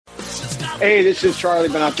Hey, this is Charlie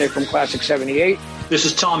Benante from Classic 78. This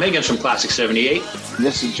is Tom Higgins from Classic 78. And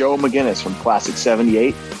this is Joe McGinnis from Classic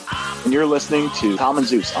 78. And you're listening to Tom and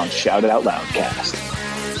Zeus on Shout It Out Loud Cast.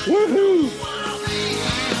 Woohoo!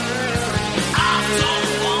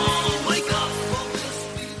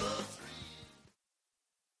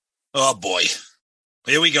 Oh boy.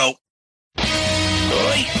 Here we go. This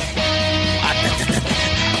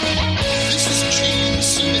is Gene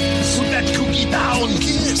Simmons. Put that cookie down,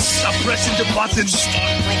 Kiss. I'm pressing the button.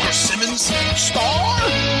 Stockbroker Simmons. Star?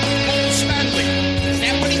 Paul Stanley. Is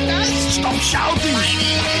that what he does? Stop shouting. My name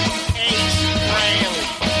is Ace Frehley.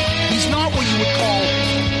 He's not what you would call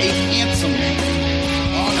a handsome man.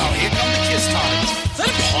 Oh no, here come the Kiss times. Is that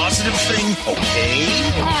a positive thing? Okay.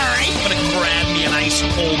 All right. I'm gonna grab me an ice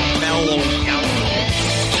cold mellow yellow.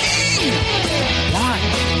 Why?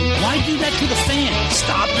 Why do that to the fans?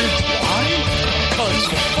 Stop it. Why? Because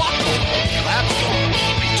fuck them. That's what I'm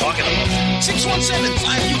talking about.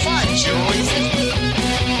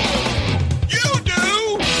 617-525-0850. You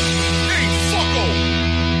do? Hey, fucko.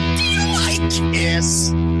 Do you like Kiss?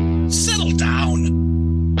 Settle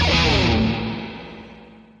down.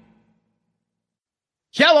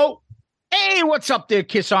 Hello. Hey, what's up there,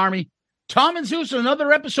 Kiss Army? Tom and Zeus,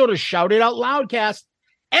 another episode of Shout It Out Loudcast.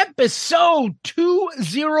 Episode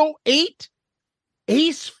 208,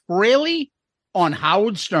 Ace Frehley on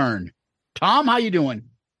Howard Stern. Tom, how you doing?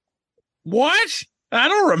 What? I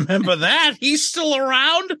don't remember that. He's still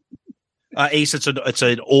around? Ace, it's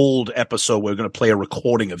an old episode. We're going to play a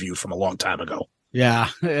recording of you from a long time ago. Yeah,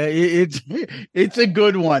 it's a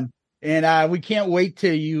good one. And we can't wait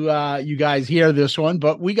till you guys hear this one,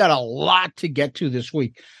 but we got a lot to get to this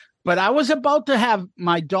week. But I was about to have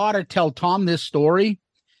my daughter tell Tom this story.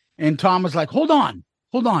 And Tom was like, hold on.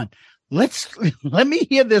 Let me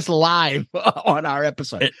hear this live on our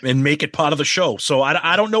episode. And make it part of the show. So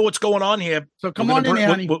I don't know what's going on here. So come on in,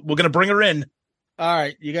 honey. We're going to bring her in. All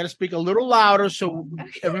right. You got to speak a little louder so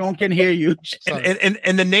everyone can hear you.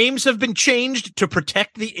 And the names have been changed to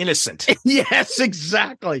protect the innocent. Yes,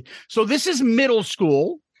 exactly. So this is middle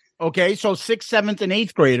school. Okay, so 6th, 7th, and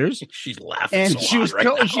 8th graders. She's laughing and so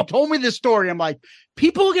she told me this story. I'm like,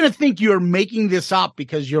 people are going to think you're making this up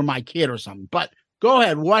because you're my kid or something. But go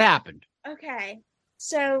ahead. What happened? Okay,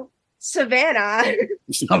 so Savannah.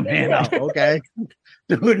 Savannah, okay.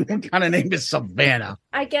 Dude, what kind of name is Savannah?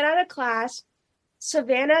 I get out of class.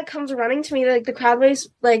 Savannah comes running to me. Like, the crowd was,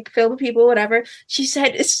 like, filled with people, whatever. She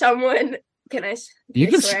said, someone, you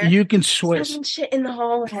can swear. Someone shit in the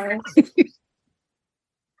hallway.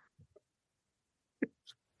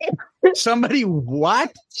 Somebody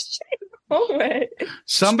what? Hallway.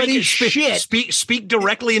 Somebody shit. Speak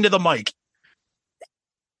directly into the mic.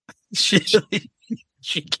 She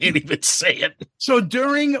can't even say it. So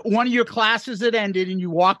during one of your classes that ended and you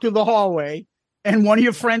walked through the hallway and one of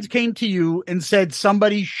your friends came to you and said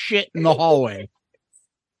somebody shit in the hallway.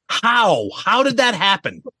 How did that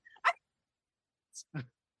happen?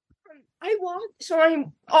 I walked,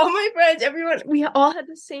 all my friends, everyone, we all had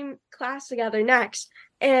the same class together next.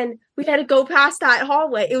 And we had to go past that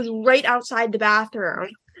hallway. It was right outside the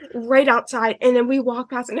bathroom. Right outside. And then we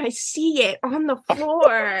walk past and I see it on the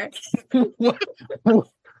floor. What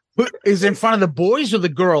is in front of the boys or the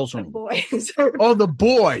girls' room? The boys. Oh, the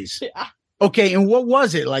boys. Yeah. Okay, and what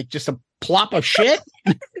was it? Like just a plop of shit?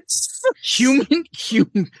 Human.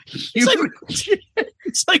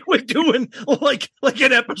 It's like we're doing like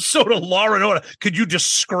an episode of Law and Order. Could you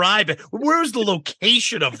describe it? Where's the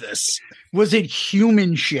location of this? Was it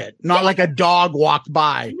human shit? Not like a dog walked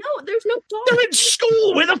by. No, there's no dog. They're in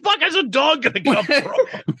school. Where the fuck is a dog gonna come from?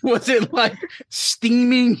 Was it like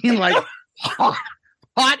steaming and like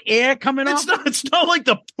hot air coming off? It's not like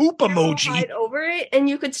the poop emoji. Hide over it, and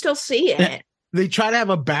you could still see it. They try to have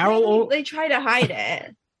a barrel. They try to hide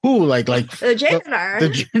it. Who, like the janitor?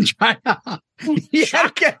 He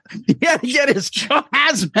had to get his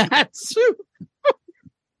hazmat suit.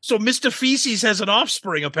 So Mr. Feces has an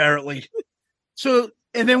offspring, apparently. So,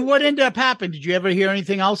 and then what ended up happening? Did you ever hear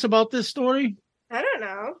anything else about this story? I don't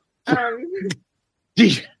know.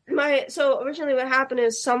 So originally what happened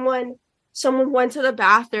is someone went to the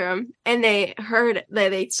bathroom and they heard that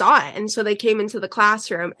they saw it. And so they came into the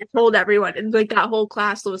classroom and told everyone. And like that whole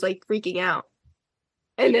class was like freaking out.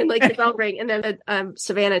 And then like the bell rang and then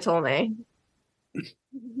Savannah told me.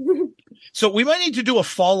 So we might need to do a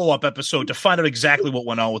follow-up episode to find out exactly what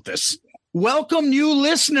went on with this. Welcome new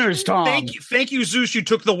listeners, Tom. Thank you, Zeus. You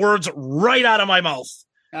took the words right out of my mouth.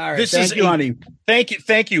 All right, thank you, honey.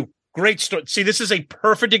 Thank you. Great story. See, this is a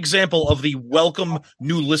perfect example of the welcome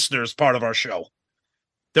new listeners part of our show.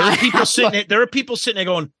 There are people sitting there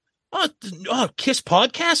going, Kiss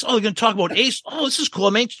podcast. Oh, they're going to talk about Ace. Oh, this is cool.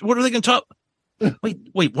 I mean, what are they going to talk?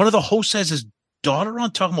 Wait. One of the hosts has his daughter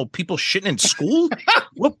on talking about people shitting in school.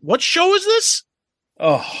 What show is this?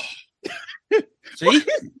 Oh, see,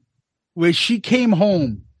 where she came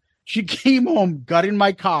home, got in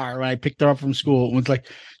my car when I picked her up from school and was like,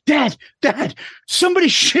 Dad, somebody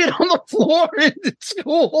shit on the floor in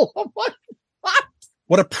school. I'm like,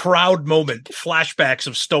 what a proud moment. Flashbacks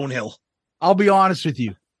of Stonehill. I'll be honest with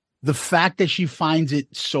you. The fact that she finds it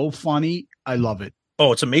so funny, I love it.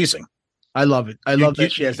 Oh, it's amazing. I love it. I love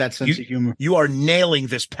that she has that sense of humor. You are nailing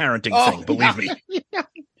this parenting thing, believe me. Yeah.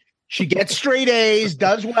 She gets straight A's,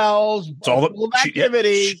 does well, it's all the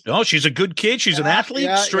activity. She's a good kid. She's an athlete,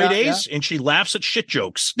 straight A's, and she laughs at shit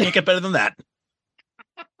jokes. Can't get better than that.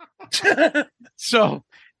 So,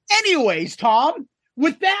 anyways, Tom,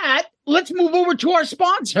 with that, let's move over to our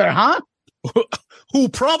sponsor, huh? Who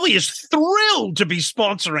probably is thrilled to be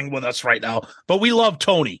sponsoring with us right now, but we love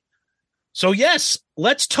Tony. So yes,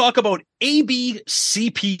 let's talk about AB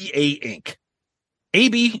CPA Inc.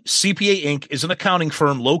 AB CPA Inc. is an accounting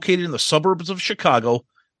firm located in the suburbs of Chicago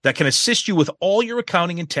that can assist you with all your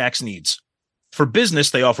accounting and tax needs. For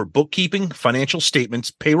business, they offer bookkeeping, financial statements,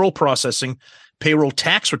 payroll processing, payroll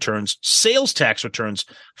tax returns, sales tax returns,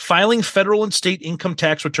 filing federal and state income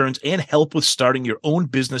tax returns, and help with starting your own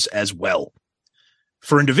business as well.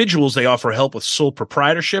 For individuals, they offer help with sole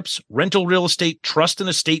proprietorships, rental real estate, trust and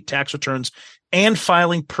estate tax returns, and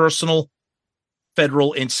filing personal,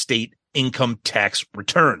 federal, and state income tax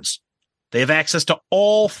returns. They have access to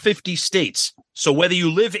all 50 states. So whether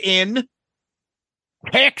you live in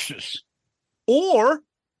Texas or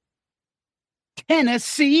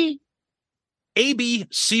Tennessee, AB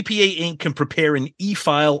CPA Inc. can prepare an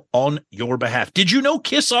e-file on your behalf. Did you know,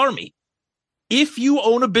 Kiss Army? If you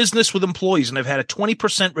own a business with employees and have had a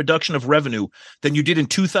 20% reduction of revenue than you did in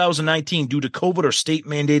 2019 due to COVID or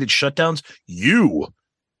state-mandated shutdowns, you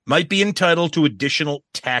might be entitled to additional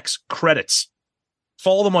tax credits.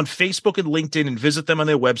 Follow them on Facebook and LinkedIn and visit them on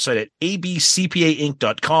their website at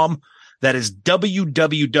abcpainc.com. That is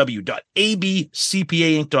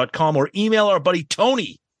www.abcpainc.com, or email our buddy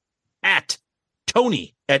Tony at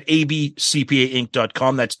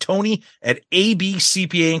abcpainc.com. That's Tony at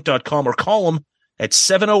abcpainc.com, or call him at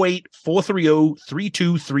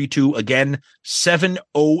 708-430-3232. Again,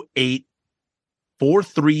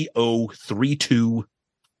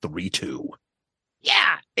 708-430-3232.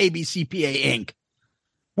 Yeah, ABCPA Inc.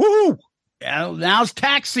 Woohoo! Yeah, now's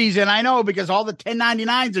tax season, I know, because all the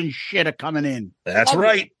 1099s and shit are coming in. That's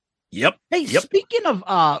right. Yep. Hey, speaking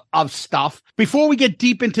of stuff, before we get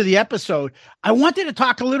deep into the episode, I wanted to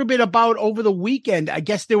talk a little bit about over the weekend. I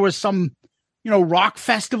guess there was some, rock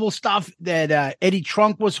festival stuff that Eddie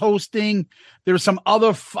Trunk was hosting. There were some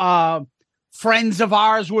other friends of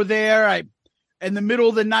ours were there. In the middle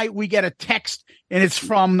of the night, we get a text, and it's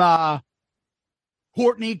from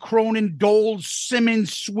Courtney, Cronin, Doles,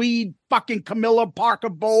 Simmons, Swede, fucking Camilla, Parker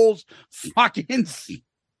Bowles, fucking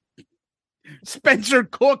Spencer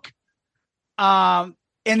Cook. And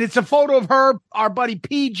it's a photo of her, our buddy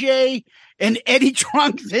PJ, and Eddie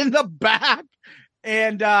Trunk's in the back.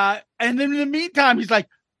 And then in the meantime, he's like,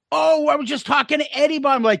 "Oh, I was just talking to Eddie," but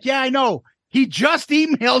I'm like, "Yeah, I know. He just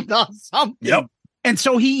emailed us something." Yep. And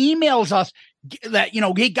so he emails us that,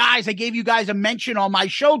 "Hey guys, I gave you guys a mention on my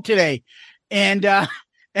show today." And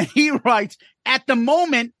he writes, "At the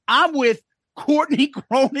moment, I'm with Courtney,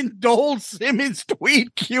 Cronin, Dole, Simmons, Tweed,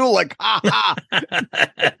 Kulik." Ha ha.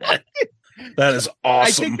 That is awesome.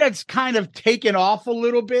 I think that's kind of taken off a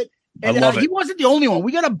little bit. And I love it. He wasn't the only one.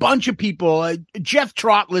 We got a bunch of people. Jeff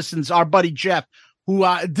Trott listens, our buddy Jeff, who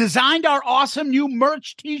designed our awesome new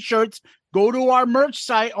merch T-shirts. Go to our merch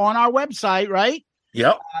site on our website, right?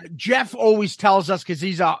 Yep. Jeff always tells us, because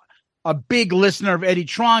he's a big listener of Eddie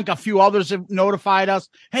Trunk. A few others have notified us.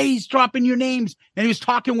 Hey, he's dropping your names. And he was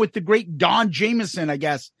talking with the great Don Jameson, I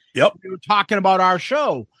guess. Yep. We were talking about our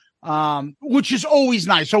show, which is always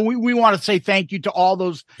nice. So we want to say thank you to all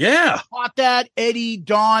those. Yeah. Caught that. Eddie,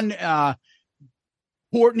 Don,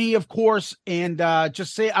 Courtney, of course. And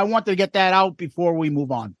just say, I want to get that out before we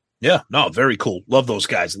move on. Yeah. No, very cool. Love those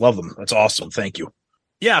guys. Love them. That's awesome. Thank you.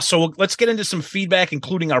 Yeah. So let's get into some feedback,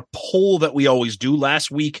 including our poll that we always do.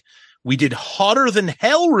 Last week, we did Hotter Than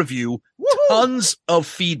Hell review. Woo-hoo! Tons of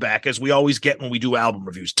feedback, as we always get when we do album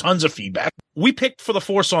reviews. Tons of feedback. We picked for the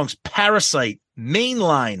 4 songs Parasite,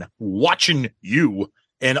 Mainline, Watching You,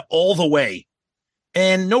 and All the Way.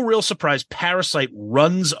 And no real surprise, Parasite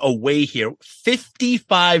runs away here.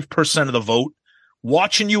 55% of the vote.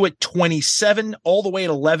 Watching You at 27, All the Way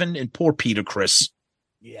at 11, and poor Peter Chris.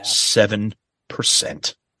 7%.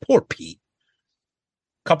 Poor Pete.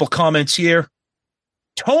 Couple comments here.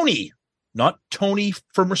 Tony, not Tony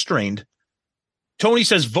from Restrained. Tony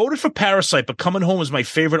says, voted for Parasite, but Coming Home is my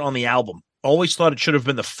favorite on the album. Always thought it should have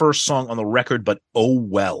been the first song on the record, but oh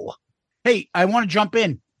well. Hey, I want to jump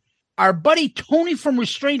in. Our buddy Tony from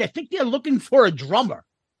Restrained, I think they're looking for a drummer.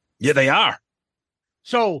 Yeah, they are.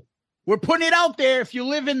 So we're putting it out there. If you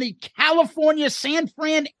live in the California, San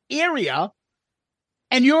Fran area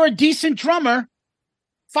and you're a decent drummer,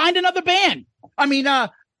 find another band. I mean,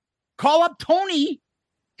 call up Tony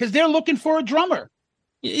because they're looking for a drummer.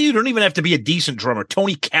 You don't even have to be a decent drummer.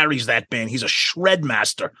 Tony carries that band. He's a shred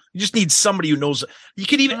master. You just need somebody who knows. You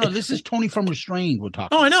could even. No, this is Tony from Restrained we're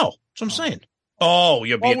talking. Oh, I know. That's what I'm saying. Oh,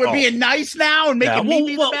 you're being. We're being nice now and making me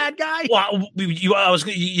be the bad guy. Well,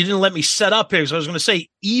 you didn't let me set up here because I was going to say,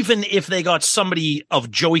 even if they got somebody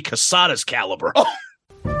of Joey Casada's caliber. Oh.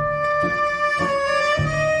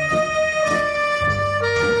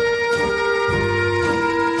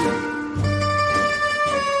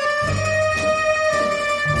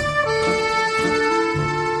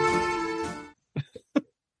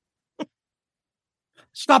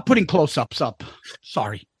 Stop putting close-ups up.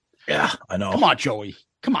 Sorry. Yeah, I know. Come on, Joey.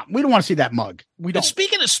 Come on. We don't want to see that mug. We don't.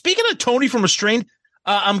 Speaking of Tony from Restrained,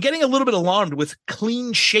 I'm getting a little bit alarmed with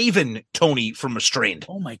clean-shaven Tony from Restrained.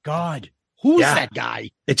 Oh, my God. Who's that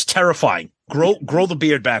guy? It's terrifying. Grow the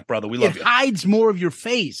beard back, brother. We love you. It hides more of your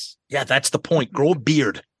face. Yeah, that's the point. Grow a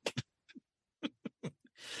beard.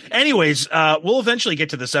 Anyways, we'll eventually get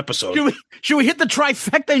to this episode. Should we hit the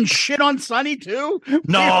trifecta and shit on Sonny too?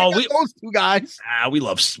 No, those two guys. We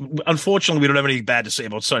love. Unfortunately, we don't have anything bad to say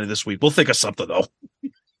about Sonny this week. We'll think of something though.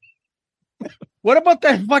 What about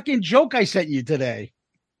that fucking joke I sent you today?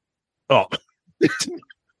 Oh,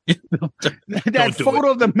 that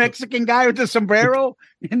photo of the Mexican guy with the sombrero,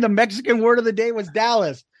 and the Mexican word of the day was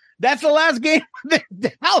Dallas. That's the last game the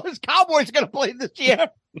Dallas Cowboys are going to play this year.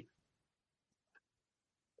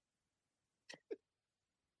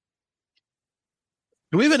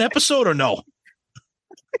 Do we have an episode or no?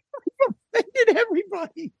 Offended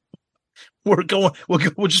everybody.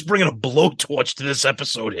 We're just bringing a blowtorch to this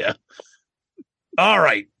episode here. All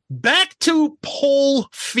right. Back to poll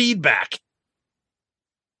feedback.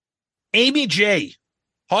 Amy J.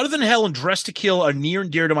 Hotter Than Hell and Dressed to Kill are near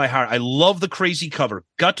and dear to my heart. I love the crazy cover.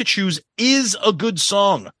 Got to Choose is a good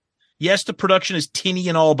song. Yes, the production is tinny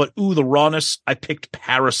and all, but the rawness. I picked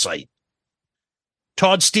Parasite.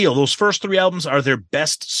 Todd Steele, those first three albums are their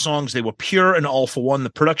best songs. They were pure and all for one. The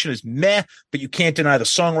production is meh, but you can't deny the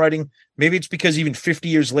songwriting. Maybe it's because even 50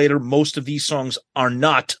 years later, most of these songs are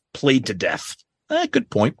not played to death. Good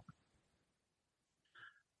point.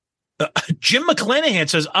 Jim McClanahan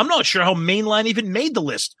says, I'm not sure how Mainline even made the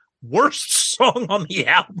list. Worst song on the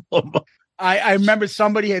album. I remember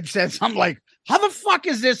somebody had said something like, how the fuck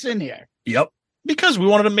is this in here? Yep. Because we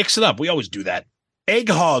wanted to mix it up. We always do that.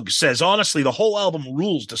 Egghog says, honestly, the whole album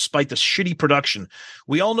rules despite the shitty production.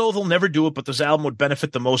 We all know they'll never do it, but this album would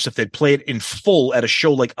benefit the most if they'd play it in full at a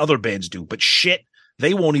show like other bands do. But shit,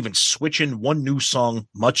 they won't even switch in one new song,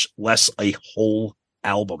 much less a whole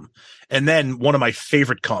album. And then one of my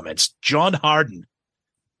favorite comments, John Harden.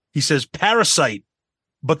 He says, Parasite,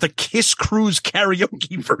 but the Kiss Cruise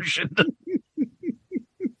karaoke version.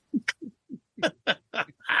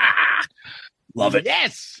 Love it.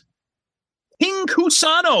 Yes. King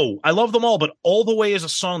Kusano. I love them all, but All the Way is a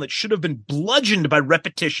song that should have been bludgeoned by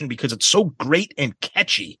repetition because it's so great and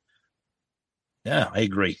catchy. Yeah, I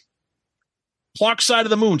agree. Clark Side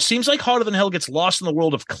of the Moon. Seems like Hotter Than Hell gets lost in the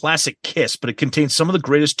world of classic Kiss, but it contains some of the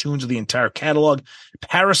greatest tunes of the entire catalog.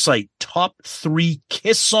 Parasite, top 3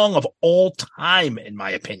 Kiss song of all time, in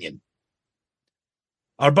my opinion.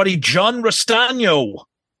 Our buddy John Restano.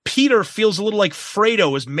 Peter feels a little like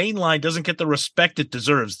Fredo. His Mainline doesn't get the respect it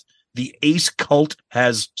deserves. The Ace cult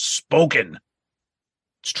has spoken.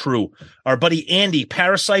 It's true. Our buddy Andy,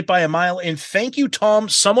 Parasite by a mile. And thank you, Tom.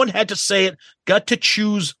 Someone had to say it. Got to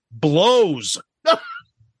choose blows.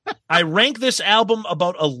 I rank this album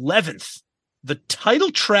about 11th. The title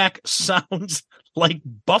track sounds like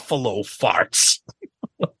buffalo farts.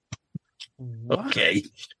 Okay.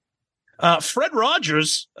 Fred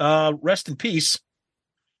Rogers, rest in peace.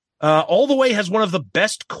 All the Way has one of the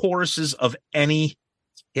best choruses of any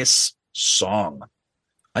Kiss song.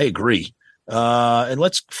 I agree. And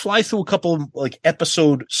let's fly through a couple of like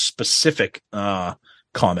episode specific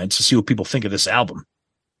comments to see what people think of this album.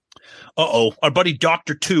 Our buddy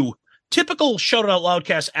Dr. 2, typical Shout It Out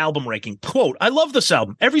Loudcast album ranking. Quote, I love this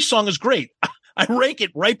album. Every song is great. I rank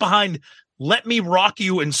it right behind Let Me Rock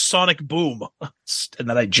You and Sonic Boom. And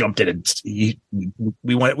then I jumped in and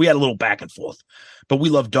we had a little back and forth. But we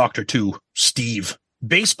love Dr. 2, Steve.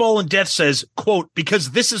 Baseball and Death says, quote,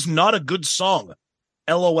 because this is not a good song.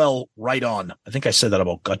 LOL, right on. I think I said that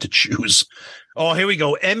about Got to Choose. Oh, here we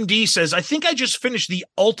go. MD says, I think I just finished the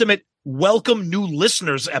ultimate welcome new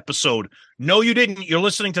listeners episode. No, you didn't. You're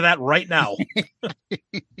listening to that right now.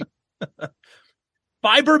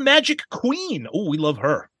 Fiber Magic Queen. Oh, we love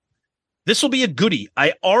her. This will be a goodie.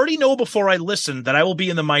 I already know before I listen that I will be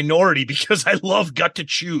in the minority because I love Got to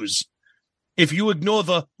Choose. If you ignore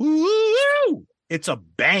the woo, it's a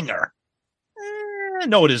banger.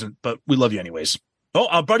 No, it isn't, but we love you anyways. Oh,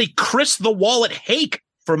 our buddy Chris the Wallet Hake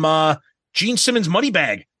from Gene Simmons'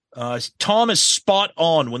 Moneybag. Tom is spot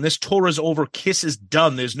on. When this tour is over, Kiss is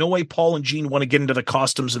done. There's no way Paul and Gene want to get into the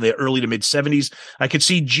costumes in the early to mid 70s. I could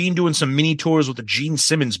see Gene doing some mini tours with the Gene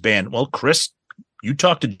Simmons band. Well, Chris, you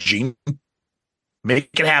talk to Gene. Make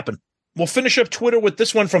it happen. We'll finish up Twitter with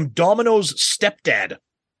this one from Domino's Stepdad.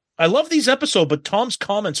 I love these episodes, but Tom's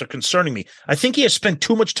comments are concerning me. I think he has spent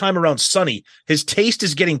too much time around Sonny. His taste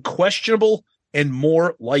is getting questionable and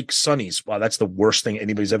more like Sonny's. Wow, that's the worst thing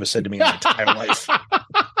anybody's ever said to me in my entire life.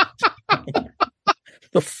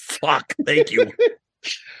 The fuck? Thank you.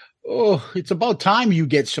 Oh, it's about time you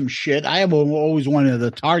get some shit. I have always wanted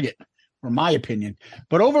the target, from my opinion.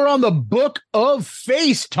 But over on the Book of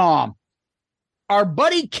Face, Tom, our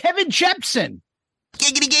buddy Kevin Jepson.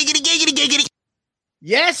 Giggity, giggity, giggity, giggity.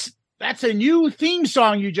 Yes, that's a new theme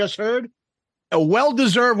song you just heard. A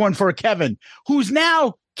well-deserved one for Kevin, who's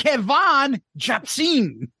now Kevin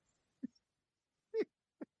Jepson.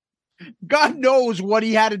 God knows what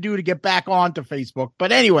he had to do to get back onto Facebook.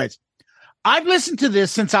 But anyways, I've listened to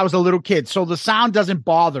this since I was a little kid, so the sound doesn't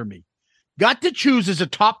bother me. Got to Choose is a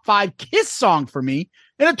top 5 Kiss song for me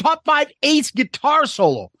and a top 5 Ace guitar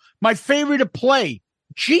solo. My favorite to play.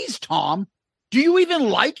 Jeez, Tom, do you even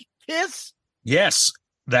like Kiss? Yes,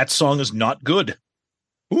 that song is not good.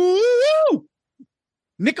 Ooh!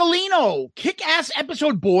 Nicolino, kick-ass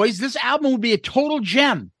episode, boys. This album would be a total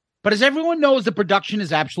gem. But as everyone knows, the production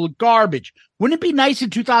is absolute garbage. Wouldn't it be nice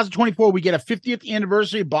in 2024 we get a 50th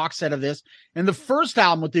anniversary box set of this and the first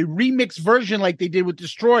album with a remixed version like they did with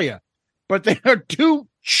Destroyer? But they are too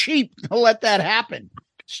cheap to let that happen.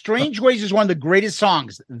 Strange Ways is one of the greatest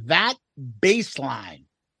songs. That bass line.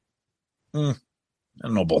 I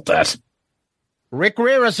don't know about that. Rick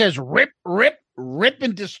Rera says, rip, rip, rip,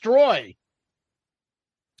 and destroy.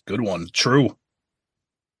 Good one. True.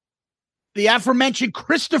 The aforementioned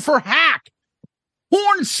Christopher Hack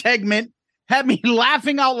horn segment had me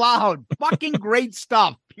laughing out loud. Fucking great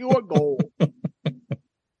stuff. Pure gold.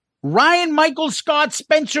 Ryan Michael Scott,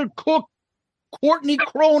 Spencer Cook, Courtney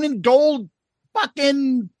Cronin, Dole,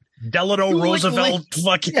 fucking Delano Roosevelt,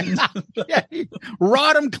 fucking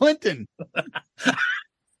Rodham Clinton.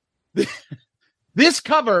 This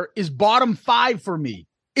cover is bottom 5 for me.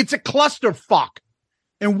 It's a clusterfuck.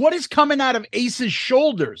 And what is coming out of Ace's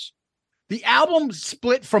shoulders? The album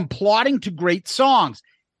split from plotting to great songs.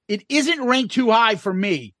 It isn't ranked too high for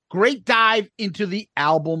me. Great dive into the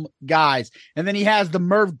album, guys. And then he has the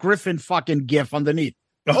Merv Griffin fucking gif underneath.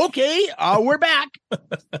 Okay, we're back.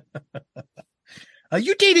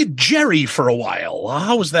 You dated Jerry for a while.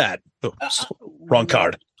 How was that? Wrong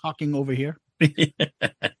card. Talking over here.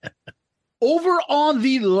 Over on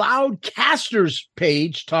the Loudcasters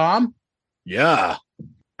page, Tom. Yeah.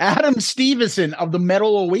 Adam Stevenson of the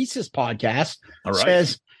Metal Oasis podcast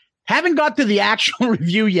says, haven't got to the actual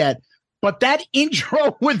review yet, but that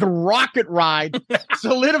intro with Rocket Ride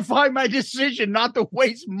solidified my decision not to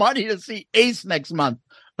waste money to see Ace next month.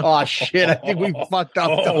 Oh, shit. I think we fucked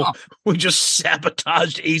up. We just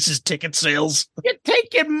sabotaged Ace's ticket sales. You're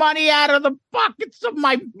taking money out of the pockets of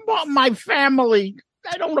my family.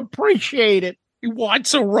 I don't appreciate it. He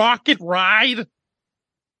wants a rocket ride.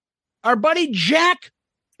 Our buddy Jack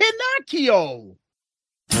Pinocchio.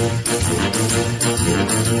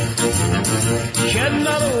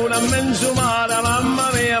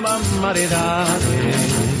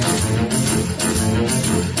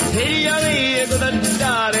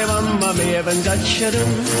 Mamma mia,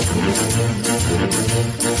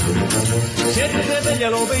 siete degli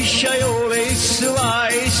rovesciaiole,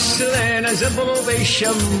 Islena, sempre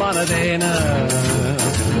rovescia manadena.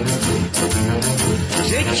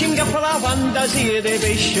 Se ci ingappa la fantasia dei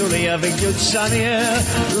pescioli a vegliuzzania,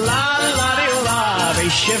 la riola,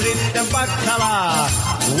 pesce fritto e baccalà,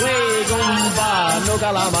 uè gomba, no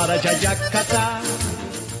calamara, giacciacata.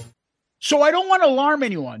 So I don't want to alarm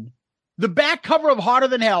anyone. The back cover of Hotter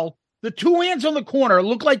Than Hell, the two hands on the corner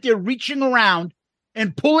look like they're reaching around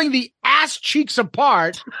and pulling the ass cheeks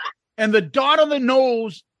apart, and the dot on the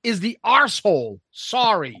nose is the arsehole.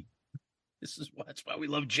 Sorry. That's why we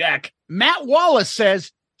love Jack. Matt Wallace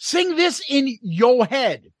says, Sing this in your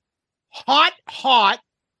head. Hot, hot,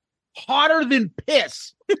 hotter than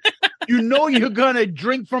piss. You know you're going to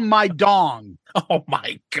drink from my dong. Oh,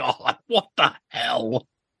 my God. What the hell?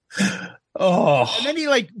 Oh. And then he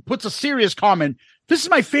like puts a serious comment. This is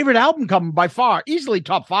my favorite album cover by far. Easily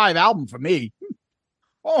top 5 album for me.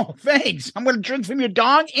 Oh, thanks. I'm going to drink from your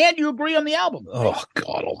dong, and you agree on the album. Oh,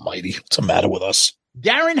 God almighty. What's the matter with us?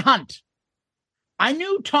 Darren Hunt. I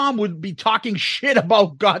knew Tom would be talking shit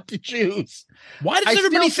about Got to Choose. Why does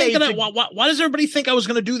everybody think that? Why does everybody think I was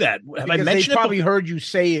going to do that? Have I mentioned they probably heard you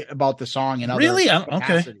say about the song and other really?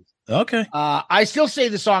 capacities. Okay. I still say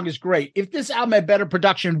the song is great. If this album had better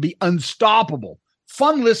production, it would be unstoppable.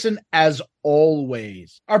 Fun listen as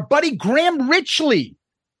always. Our buddy Graham Richley.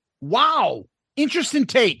 Wow. Interesting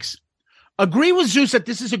takes. Agree with Zeus that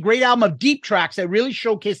this is a great album of deep tracks that really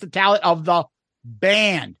showcase the talent of the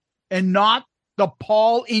band and not the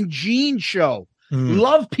Paul and Gene show.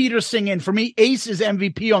 Love Peter singing. For me, Ace is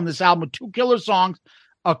MVP on this album with 2 killer songs,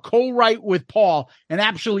 a co-write with Paul, and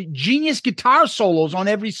absolutely genius guitar solos on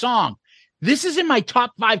every song. This is in my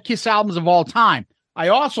top 5 Kiss albums of all time. I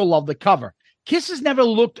also love the cover. Kiss has never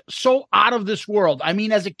looked so out of this world. I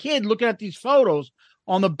mean, as a kid looking at these photos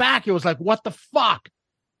on the back, it was like, what the fuck?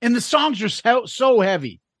 And the songs are so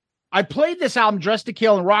heavy. I played this album, Dress to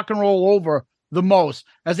Kill and Rock and Roll Over, the most,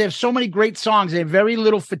 as they have so many great songs. They have very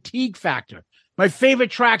little fatigue factor. My favorite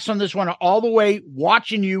tracks on this one are All the Way,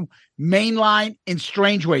 Watching You, Mainline, and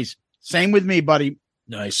Strange Ways. Same with me, buddy.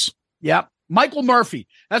 Nice. Yep. Michael Murphy.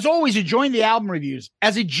 As always, enjoying the album reviews.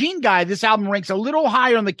 As a Gene guy, this album ranks a little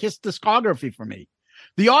higher on the Kiss discography for me.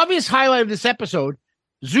 The obvious highlight of this episode,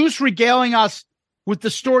 Zeus regaling us with the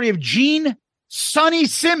story of Gene Sonny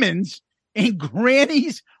Simmons and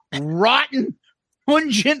Granny's rotten,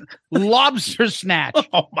 pungent lobster snatch.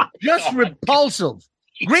 Oh my Just God. Repulsive.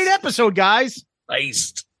 Great episode, guys.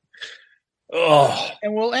 Nice. Oh.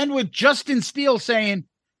 And we'll end with Justin Steele saying,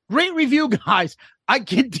 great review, guys. I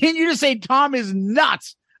continue to say Tom is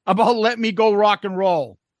nuts about Let Me Go Rock and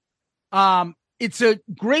Roll. It's a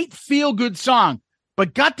great feel-good song,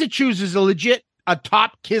 but Got to Choose is a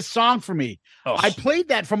top Kiss song for me. Oh. I played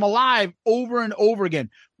that from Alive over and over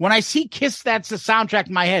again. When I see Kiss, that's the soundtrack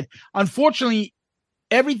in my head. Unfortunately,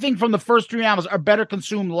 everything from the first 3 albums are better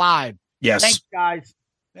consumed live. Yes. Thanks, guys.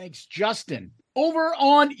 Thanks, Justin. Over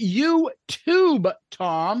on YouTube,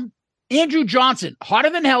 Tom. Andrew Johnson, Hotter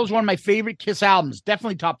Than Hell is one of my favorite Kiss albums.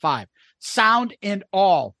 Definitely top 5. Sound and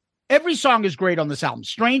all. Every song is great on this album.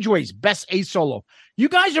 Strange Ways, best Ace solo. You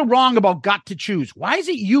guys are wrong about Got to Choose. Why is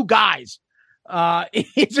it you guys?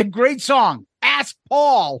 It's a great song. Ask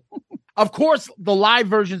Paul. Of course, the live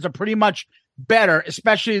versions are pretty much better,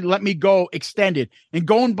 especially Let Me Go Extended. And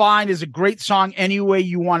Going Blind is a great song any way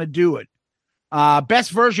you want to do it.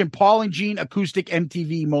 Best version, Paul and Gene acoustic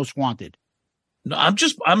MTV Most Wanted. No,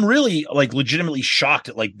 I'm really like legitimately shocked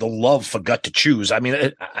at like the love for Got to Choose. I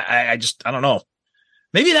mean, I don't know.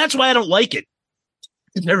 Maybe that's why I don't like it.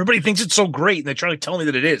 Everybody thinks it's so great and they try to tell me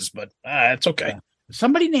that it is, but it's okay.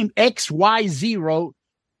 Somebody named XYZ wrote,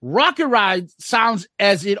 Rocket Ride sounds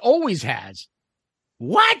as it always has.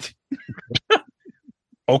 What?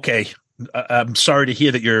 Okay. I'm sorry to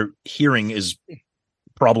hear that your hearing is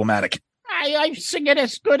problematic. I sing it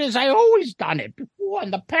as good as I always done it before in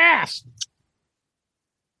the past.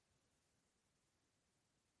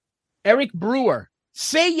 Eric Brewer,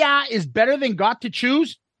 Say Ya is better than Got to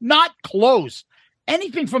Choose? Not close.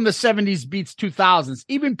 Anything from the 70s beats 2000s,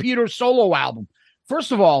 even Peter's solo album.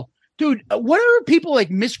 First of all, dude, what are people like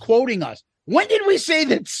misquoting us? When did we say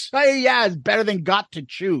that Say Ya is better than Got to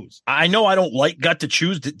Choose? I know I don't like Got to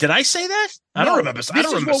Choose. Did I say that? I don't remember. This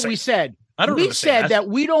is what we said. We said that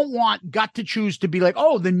we don't want Got to Choose to be like,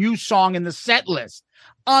 oh, the new song in the set list.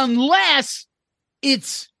 Unless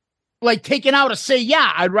it's like taking out a Say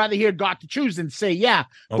Ya. I'd rather hear Got to Choose than Say Ya.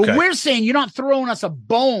 Okay. But we're saying you're not throwing us a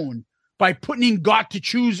bone by putting in Got to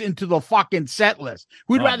Choose into the fucking set list.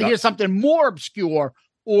 We'd rather hear something more obscure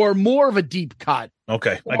or more of a deep cut.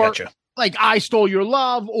 Okay, I got you. Like I Stole Your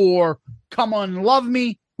Love or Come On and Love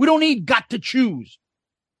Me. We don't need Got to Choose.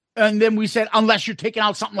 And then we said, unless you're taking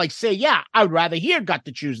out something like Say Ya, I would rather hear Got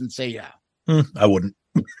to Choose than Say Ya. I wouldn't.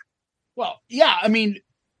 Well, yeah, I mean,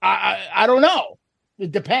 I don't know.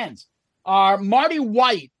 It depends. Marty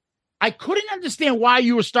White, I couldn't understand why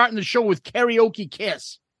you were starting the show with Karaoke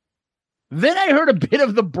Kiss. Then I heard a bit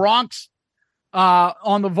of the Bronx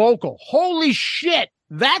on the vocal. Holy shit,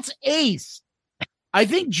 that's Ace. I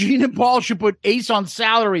think Gene and Paul should put Ace on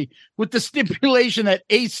salary with the stipulation that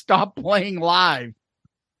Ace stop playing live.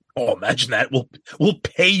 Oh, imagine that. We'll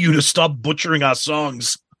pay you to stop butchering our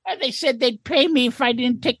songs. They said they'd pay me if I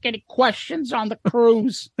didn't take any questions on the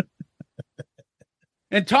cruise.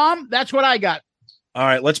 And Tom, that's what I got. All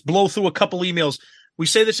right, let's blow through a couple emails. We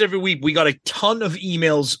say this every week. We got a ton of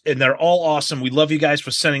emails, and they're all awesome. We love you guys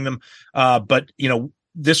for sending them. But,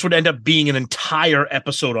 this would end up being an entire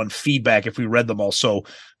episode on feedback if we read them all. So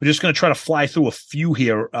we're just going to try to fly through a few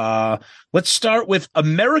here. Let's start with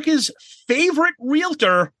America's favorite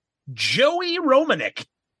realtor, Joey Romanek.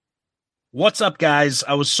 What's up, guys?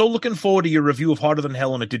 I was so looking forward to your review of Harder Than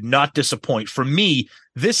Hell, and it did not disappoint. For me,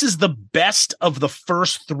 this is the best of the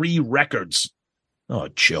first 3 records. Oh,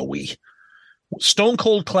 Joey. Stone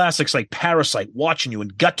cold classics like Parasite, Watching You,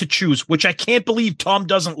 and Gut to Choose, which I can't believe Tom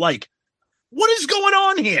doesn't like. What is going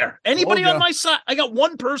on here? Anybody on my side? I got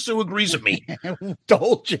one person who agrees with me.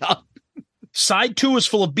 Told you. Side 2 is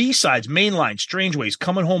full of B-sides, Mainline, Strange Ways,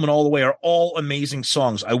 Coming Home, and All the Way are all amazing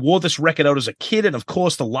songs. I wore this record out as a kid, and of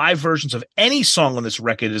course, the live versions of any song on this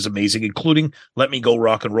record is amazing, including Let Me Go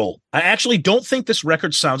Rock and Roll. I actually don't think this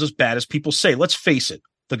record sounds as bad as people say. Let's face it.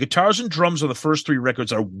 The guitars and drums of the first 3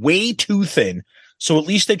 records are way too thin, so at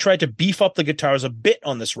least they tried to beef up the guitars a bit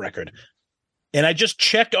on this record. And I just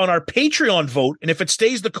checked on our Patreon vote, and if it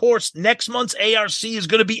stays the course, next month's ARC is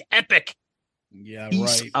going to be epic. Yeah,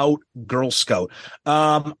 Peace right. out, Girl Scout.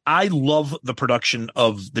 I love the production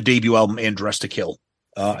of the debut album and Dress to Kill.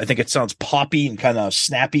 I think it sounds poppy and kind of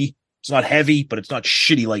snappy. It's not heavy, but it's not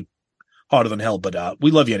shitty like Harder Than Hell. But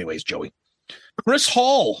we love you anyways, Joey. Chris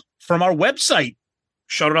Hall from our website,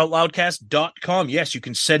 shoutitoutloudcast.com. Yes, you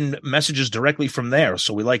can send messages directly from there,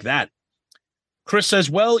 so we like that. Chris says,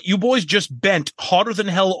 well, you boys just bent Harder Than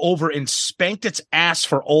Hell over and spanked its ass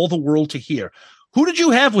for all the world to hear. Who did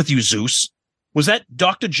you have with you, Zeus? Was that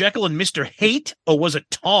Dr. Jekyll and Mr. Hate, or was it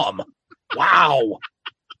Tom? Wow.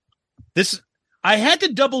 I had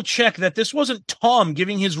to double check that this wasn't Tom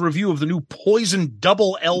giving his review of the new Poison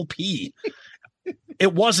Double LP.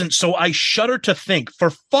 It wasn't, so I shudder to think. For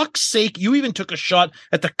fuck's sake, you even took a shot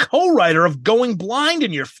at the co-writer of Going Blind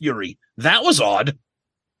in your fury. That was odd.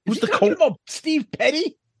 Who's the talking about Steve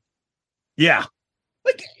Petty? Yeah.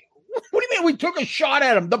 Like, what do you mean we took a shot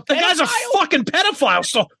at him? The guy's a fucking pedophile.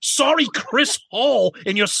 So sorry, Chris Hall,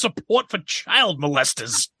 and your support for child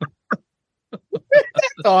molesters.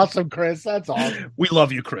 That's awesome, Chris. That's awesome. We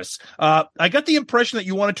love you, Chris. I got the impression that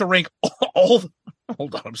you wanted to rank all.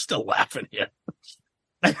 Hold on, I'm still laughing here.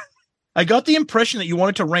 I got the impression that you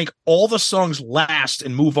wanted to rank all the songs last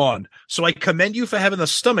and move on. So I commend you for having the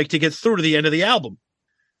stomach to get through to the end of the album.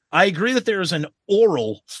 I agree that there is an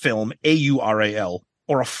aural film, AURAL,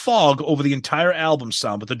 or a fog over the entire album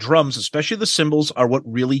sound, but the drums, especially the cymbals, are what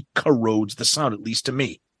really corrodes the sound, at least to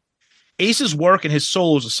me. Ace's work and his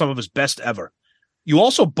solos are some of his best ever. You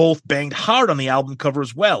also both banged hard on the album cover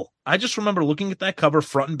as well. I just remember looking at that cover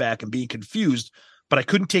front and back and being confused, but I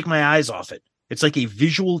couldn't take my eyes off it. It's like a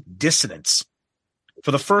visual dissonance.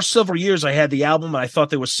 For the first several years, I had the album and I thought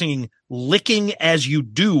they were singing Licking As You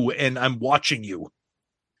Do and I'm Watching You.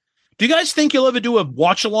 Do you guys think you'll ever do a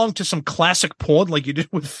watch along to some classic porn like you did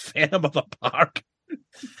with Phantom of the Park?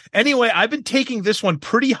 Anyway, I've been taking this one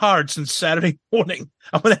pretty hard since Saturday morning.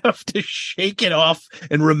 I'm going to have to shake it off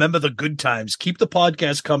and remember the good times. Keep the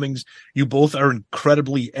podcast coming. You both are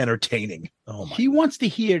incredibly entertaining. Oh my! He wants to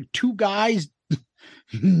hear 2 guys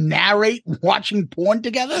narrate watching porn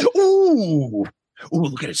together. Ooh,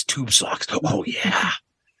 look at his tube socks. Oh yeah.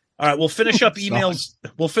 All right, we'll finish up emails.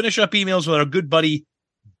 We'll finish up emails with our good buddy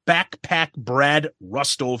Backpack Brad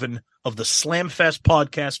Rustoven of the Slamfest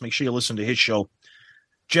podcast. Make sure you listen to his show.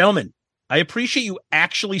 Gentlemen, I appreciate you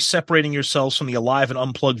actually separating yourselves from the alive and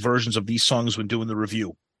unplugged versions of these songs when doing the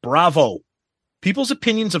review. Bravo. People's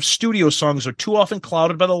opinions of studio songs are too often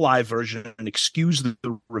clouded by the live version, and excuse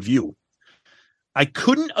the review. I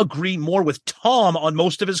couldn't agree more with Tom on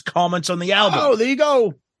most of his comments on the album. Oh, there you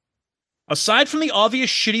go. Aside from the obvious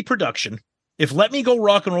shitty production, if Let Me Go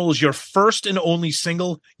Rock and Roll is your first and only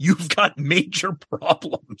single, you've got major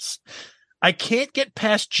problems. I can't get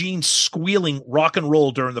past Gene squealing rock and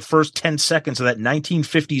roll during the first 10 seconds of that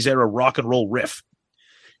 1950s era rock and roll riff.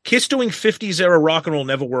 Kiss doing 50s era rock and roll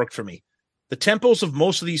never worked for me. The tempos of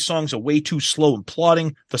most of these songs are way too slow and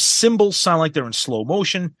plodding. The cymbals sound like they're in slow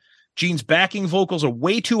motion. Gene's backing vocals are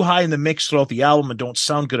way too high in the mix throughout the album and don't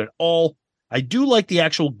sound good at all. I do like the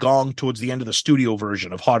actual gong towards the end of the studio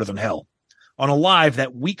version of Harder Than Hell. On a live,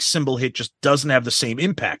 that weak cymbal hit just doesn't have the same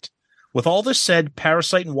impact. With all this said,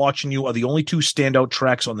 Parasite and Watching You are the only 2 standout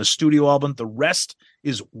tracks on the studio album. The rest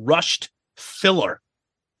is rushed filler.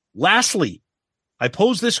 Lastly, I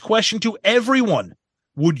pose this question to everyone.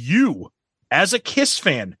 Would you, as a Kiss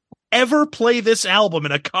fan, ever play this album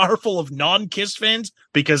in a car full of non-Kiss fans?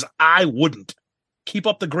 Because I wouldn't. Keep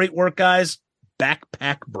up the great work, guys.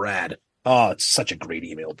 Backpack Brad. Oh, it's such a great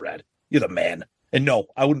email, Brad. You're the man. And no,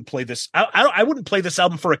 I wouldn't play this. I wouldn't play this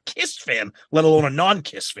album for a Kiss fan, let alone a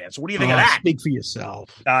non-Kiss fan. So what do you think of that? Speak for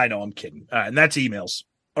yourself. I know, I'm kidding. And that's emails.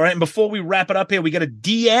 All right, and before we wrap it up here, we got a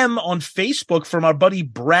DM on Facebook from our buddy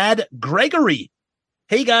Brad Gregory.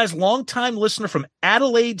 Hey, guys, longtime listener from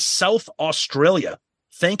Adelaide, South Australia.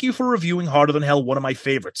 Thank you for reviewing Harder Than Hell, one of my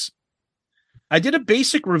favorites. I did a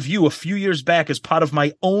basic review a few years back as part of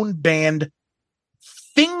my own band,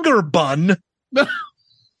 Finger Bun.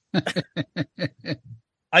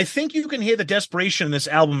 I think you can hear the desperation in this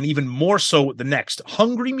album even more so with the next.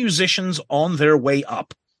 Hungry musicians on their way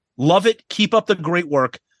up. Love it. Keep up the great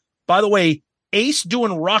work. By the way, Ace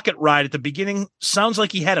doing Rocket Ride at the beginning sounds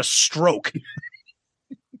like he had a stroke.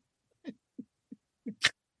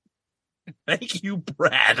 Thank you,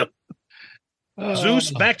 Brad.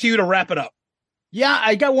 Zeus, back to you to wrap it up. Yeah,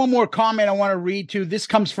 I got one more comment I want to read too. This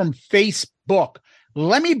comes from Facebook.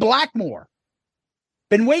 Lemmy Blackmore.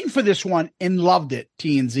 Been waiting for this one and loved it,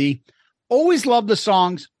 T&Z. Always loved the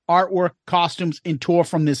songs, artwork, costumes, and tour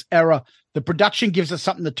from this era. The production gives us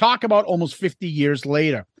something to talk about almost 50 years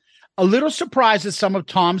later. A little surprised at some of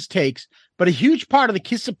Tom's takes, but a huge part of the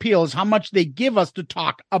Kiss appeal is how much they give us to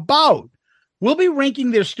talk about. We'll be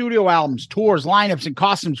ranking their studio albums, tours, lineups, and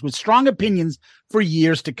costumes with strong opinions for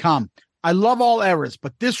years to come. I love all eras,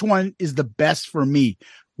 but this one is the best for me.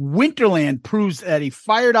 Winterland proves that a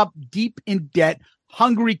fired up, deep in debt,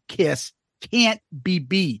 hungry Kiss can't be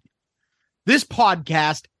beat. This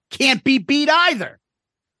podcast can't be beat either.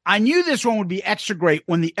 I knew this one would be extra great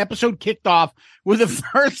when the episode kicked off with the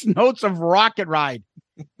first notes of Rocket Ride.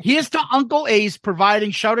 Here's to Uncle Ace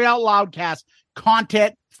providing Shout It Out Loudcast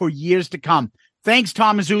content for years to come. Thanks,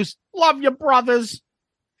 Tom and Zeus. Love you, brothers.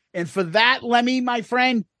 And for that, Lemmy, my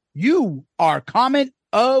friend, you are comment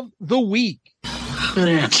of the week. Good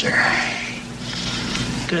answer.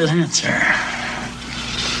 Good answer.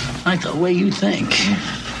 I like the way you think.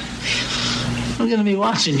 I'm going to be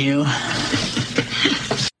watching you.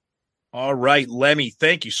 All right, Lemmy,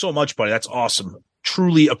 thank you so much, buddy. That's awesome.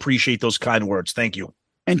 Truly appreciate those kind words. Thank you.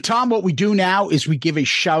 And Tom, what we do now is we give a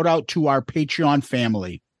shout out to our Patreon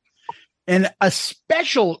family. And a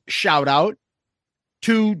special shout out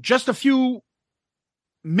to just a few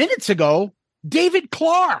minutes ago, David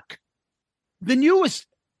Clark, the newest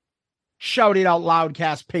Shout It Out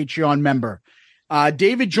Loudcast Patreon member.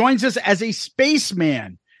 David joins us as a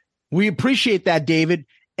spaceman. We appreciate that, David,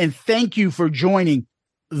 and thank you for joining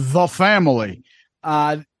the family.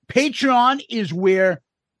 Patreon is where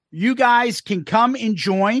you guys can come and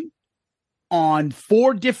join on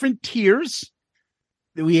 4 different tiers.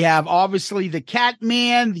 We have obviously the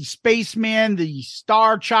Catman, the Spaceman, the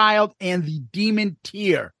Star Child, and the Demon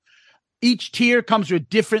tier. Each tier comes with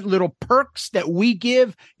different little perks that we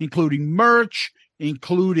give, including merch,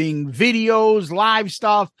 including videos, live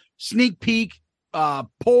stuff, sneak peek,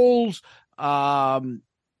 polls,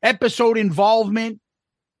 episode involvement.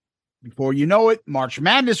 Before you know it, March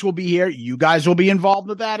Madness will be here. You guys will be involved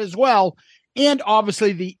with that as well. And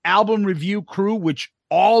obviously the album review crew, which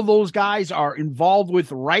all those guys are involved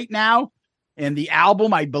with right now. And the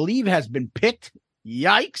album, I believe, has been picked.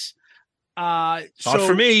 Yikes. Not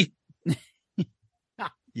for me.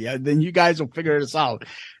 Yeah, then you guys will figure this out.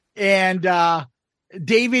 And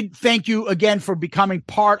David, thank you again for becoming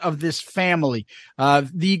part of this family.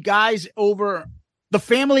 The guys over the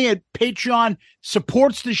family at Patreon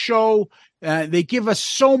supports the show. They give us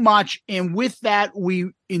so much. And with that,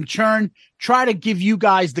 we in turn try to give you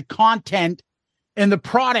guys the content and the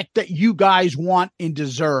product that you guys want and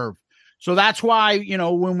deserve. So that's why, you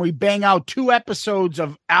know, when we bang out 2 episodes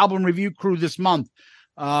of Album Review Crew this month,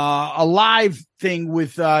 a live thing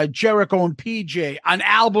with Jericho and PJ, an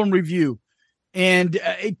album review, and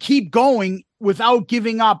keep going without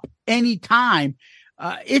giving up any time.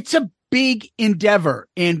 It's a big endeavor,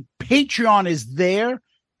 and Patreon is there,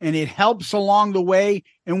 and it helps along the way,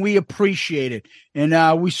 and we appreciate it.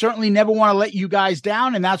 And we certainly never want to let you guys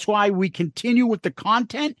down, and that's why we continue with the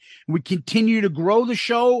content. We continue to grow the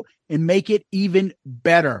show and make it even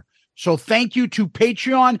better. So thank you to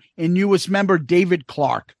Patreon and newest member, David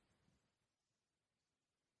Clark.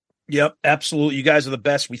 Yep, absolutely. You guys are the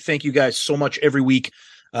best. We thank you guys so much every week.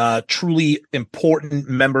 Truly important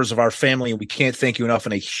members of our family, and we can't thank you enough.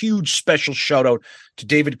 And a huge special shout out to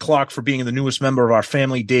David Clark for being the newest member of our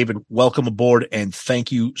family. David, welcome aboard, and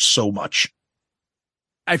thank you so much.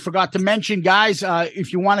 I forgot to mention, guys,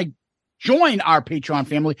 if you want to join our Patreon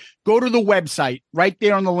family, go to the website right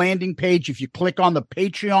there on the landing page. If you click on the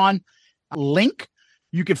Patreon link,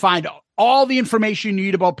 you can find all the information you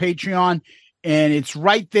need about Patreon, and it's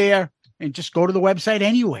right there. and just go to the website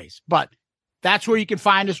anyways. But that's where you can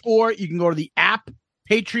find us, or you can go to the app,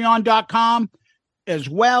 patreon.com as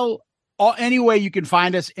well. Any way you can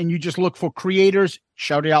find us, and you just look for creators,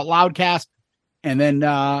 Shout It Out Loudcast, and then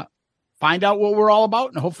find out what we're all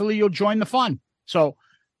about, and hopefully you'll join the fun. So,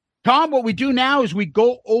 Tom, what we do now is we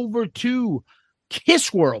go over to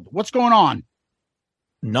Kiss World. What's going on?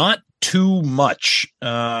 Not too much.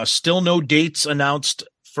 Still no dates announced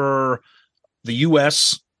for the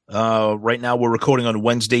U.S. Right now we're recording on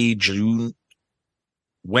Wednesday, January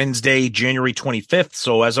 25th.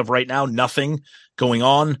 So as of right now, nothing going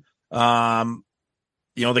on. They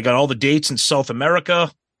got all the dates in South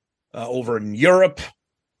America, over in Europe.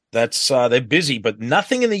 That's they're busy, but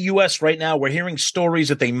nothing in the U.S. right now. We're hearing stories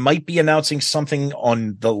that they might be announcing something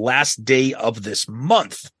on the last day of this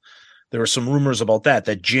month. There are some rumors about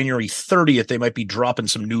that January 30th, they might be dropping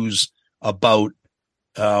some news about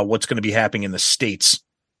what's going to be happening in the States.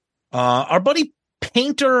 Our buddy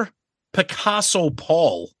painter Picasso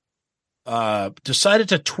Paul decided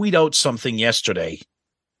to tweet out something yesterday,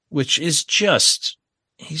 which is just,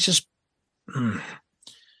 he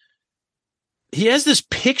has this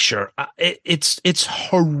picture. It's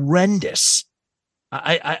horrendous.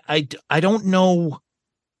 I don't know.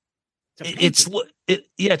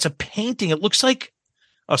 It's a painting. It looks like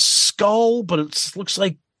a skull, but it looks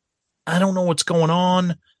like, I don't know what's going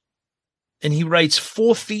on. And he writes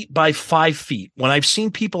 4 feet by 5 feet. When I've seen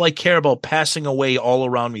people I care about passing away all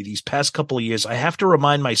around me these past couple of years, I have to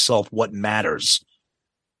remind myself what matters.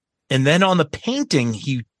 And then on the painting,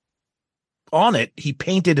 he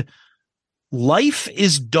painted "Life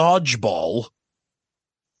is dodgeball,"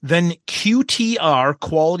 then QTR,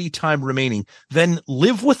 quality time remaining, then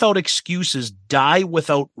 "live without excuses, die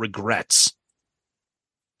without regrets."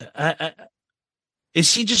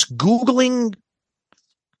 Is he just Googling?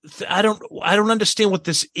 I don't understand what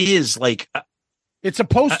this is. Like, it's a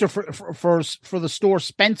poster for the store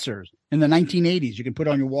Spencer's in the 1980s. You can put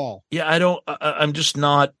on your wall. Yeah, I'm just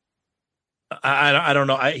not. I don't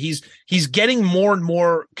know. He's getting more and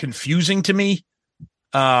more confusing to me.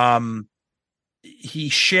 He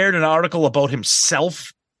shared an article about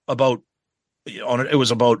himself it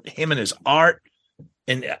was about him and his art.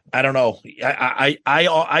 And I don't know.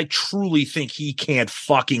 I truly think he can't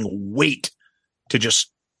fucking wait to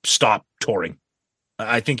just stop touring.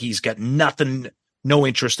 I think he's got no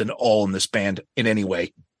interest at all in this band in any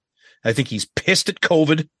way. I think he's pissed at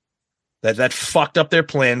COVID that fucked up their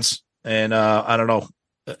plans. And I don't know.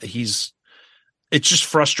 It's just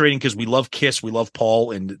frustrating because we love Kiss, we love Paul,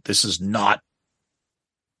 and this is not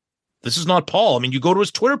Paul. I mean, you go to his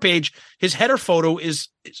Twitter page, his header photo is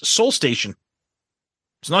Soul Station.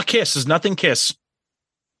 It's not Kiss. There's nothing Kiss.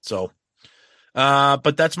 So,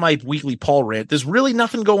 but that's my weekly Paul rant. There's really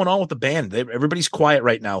nothing going on with the band. Everybody's quiet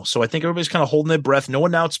right now. So I think everybody's kind of holding their breath. No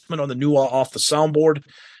announcement on the new off the soundboard.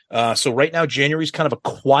 So right now, January's kind of a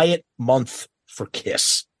quiet month for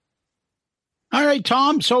Kiss. All right,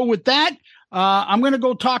 Tom. So with that, I'm going to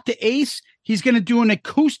go talk to Ace. He's going to do an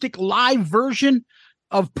acoustic live version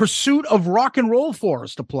of Pursuit of Rock and Roll for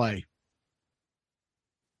us to play.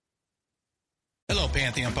 Hello,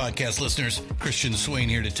 Pantheon Podcast listeners. Christian Swain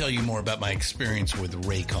here to tell you more about my experience with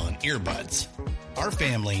Raycon earbuds. Our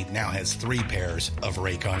family now has 3 pairs of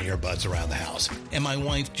Raycon earbuds around the house, and my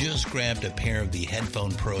wife just grabbed a pair of the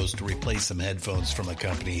Headphone Pros to replace some headphones from a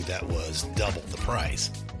company that was double the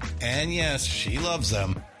price. And yes, she loves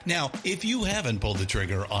them. Now, if you haven't pulled the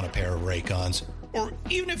trigger on a pair of Raycons, or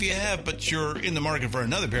even if you have, but you're in the market for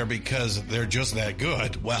another pair because they're just that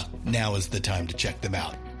good, well, now is the time to check them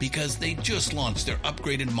out, because they just launched their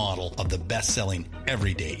upgraded model of the best-selling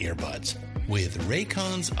everyday earbuds. With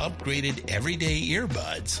Raycon's upgraded everyday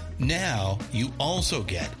earbuds, now you also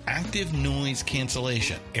get active noise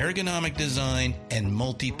cancellation, ergonomic design, and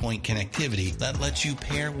multi-point connectivity that lets you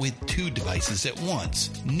pair with 2 devices at once.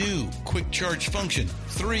 New quick charge function,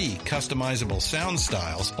 3 customizable sound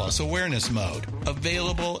styles, plus awareness mode.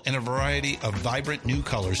 Available in a variety of vibrant new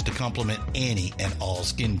colors to complement any and all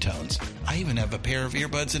skin tones. I even have a pair of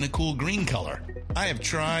earbuds in a cool green color. I have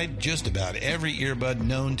tried just about every earbud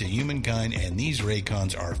known to humankind, and these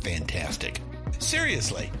Raycons are fantastic.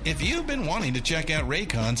 Seriously, if you've been wanting to check out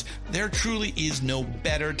Raycons, there truly is no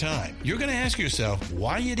better time. You're going to ask yourself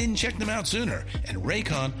why you didn't check them out sooner, and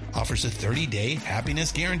Raycon offers a 30-day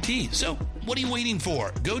happiness guarantee. So what are you waiting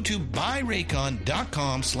for? Go to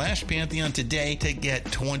buyraycon.com/Pantheon today to get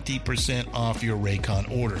 20% off your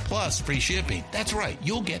Raycon order, plus free shipping. That's right,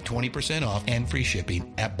 you'll get 20% off and free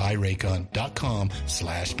shipping at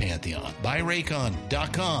buyraycon.com/Pantheon.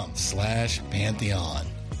 buyraycon.com/Pantheon.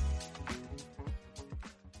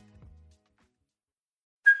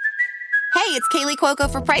 it's Kaylee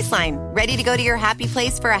Cuoco for Priceline. Ready to go to your happy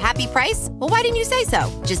place for a happy price? Well, why didn't you say so?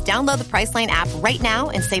 Just download the Priceline app right now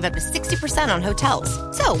and save up to 60% on hotels.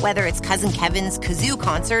 So whether it's Cousin Kevin's Kazoo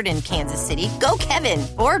Concert in Kansas City, go Kevin,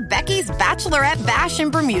 or Becky's Bachelorette Bash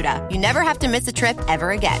in Bermuda, you never have to miss a trip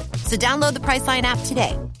ever again. So download the Priceline app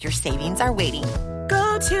today. Your savings are waiting.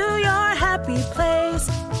 Go to your happy place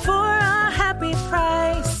for a happy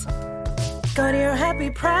price. Go to your happy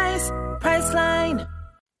price, Priceline.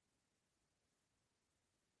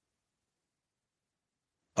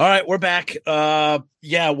 All right, we're back.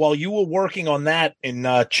 While you were working on that and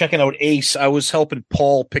checking out Ace, I was helping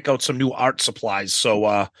Paul pick out some new art supplies.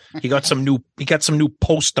 So he got some new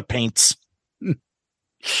poster paints. All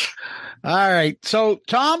right. So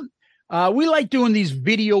Tom, we like doing these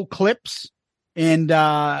video clips and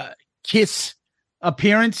Kiss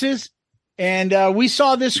appearances. And we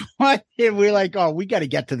saw this one and we're like, oh, we got to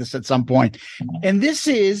get to this at some point. And this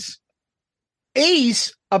is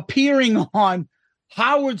Ace appearing on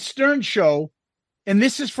Howard Stern show, and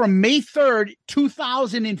this is from May 3rd,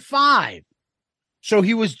 2005. So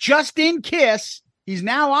he was just in Kiss. He's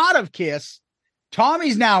now out of Kiss.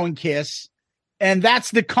 Tommy's now in Kiss, and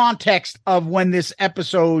that's the context of when this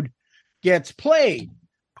episode gets played.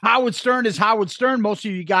 Howard Stern is Howard Stern. Most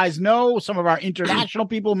of you guys know. Some of our international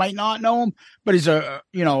people might not know him, but he's a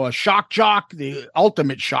shock jock, the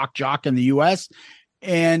ultimate shock jock in the U.S.,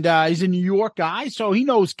 and he's a New York guy, so he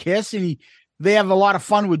knows Kiss, and they have a lot of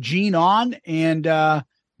fun with Gene on, and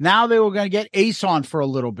now they were going to get Ace on for a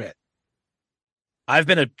little bit. I've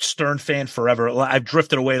been a Stern fan forever. I've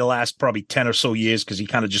drifted away the last probably 10 or so years because he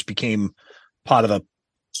kind of just became part of the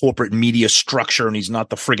corporate media structure, and he's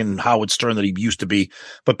not the friggin' Howard Stern that he used to be.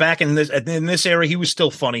 But back in this era, he was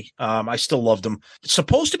still funny. I still loved him. It's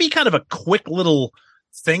supposed to be kind of a quick little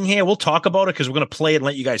thing here. We'll talk about it because we're going to play it and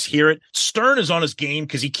let you guys hear it. Stern is on his game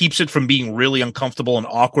because he keeps it from being really uncomfortable and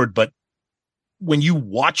awkward, but when you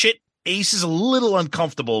watch it, Ace is a little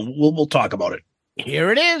uncomfortable. We'll talk about it.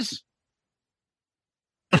 Here it is.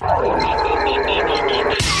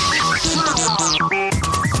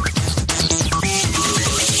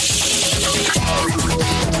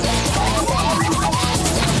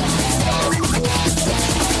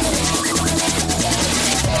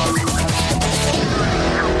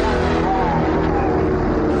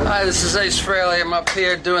 Hi, this is Ace Frehley. I'm up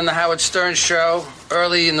here doing the Howard Stern show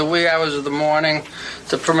early in the wee hours of the morning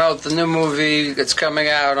to promote the new movie that's coming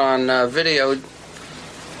out on video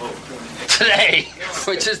today,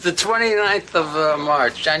 which is the 29th of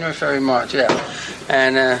March, January, February, March, yeah.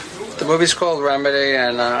 And the movie's called Remedy,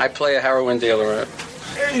 and I play a heroin dealer in it.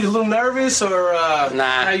 Are you a little nervous, or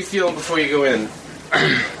nah? How you feeling before you go in?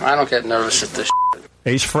 I don't get nervous at this shit.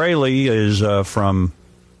 Ace Frehley is from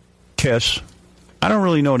Kiss. I don't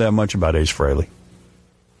really know that much about Ace Frehley.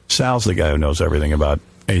 Sal's the guy who knows everything about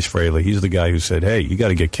Ace Frehley. He's the guy who said, hey, you got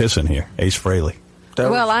to get Kiss in here. Ace Frehley.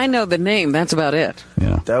 I know the name. That's about it.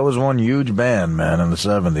 Yeah. That was one huge band, man, in the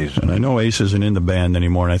 70s. And I know Ace isn't in the band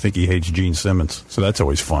anymore, and I think he hates Gene Simmons. So that's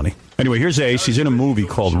always funny. Anyway, here's Ace. He's in a movie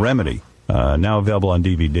called Remedy, now available on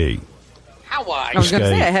DVD. I was going to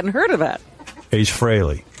say, I hadn't heard of that. Ace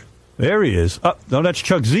Frehley. There he is. Oh, no, that's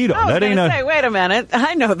Chuck Zito. I was going to say, wait a minute.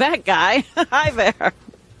 I know that guy. Hi there.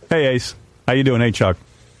 Hey, Ace. How you doing? Hey, Chuck.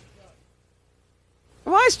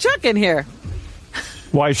 Why is Chuck in here?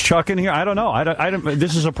 Why is Chuck in here? I don't know. I don't.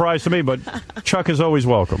 This is a surprise to me, but Chuck is always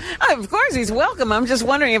welcome. Of course he's welcome. I'm just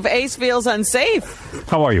wondering if Ace feels unsafe.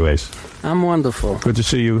 How are you, Ace? I'm wonderful. Good to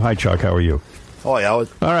see you. Hi, Chuck. How are you? Hi, Howard.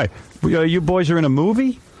 All right. You boys are in a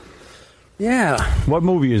movie? Yeah. What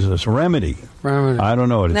movie is this? Remedy. Remedy. I don't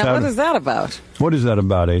know. Now, what is that about? What is that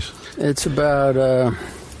about, Ace? It's about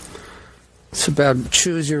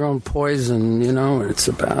choose your own poison, you know. It's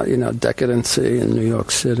about, decadency in New York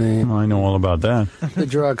City. I know all about that. The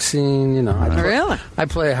drug scene, you know. Really? I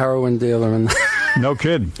play a heroin dealer. No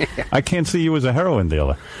kidding. Yeah. I can't see you as a heroin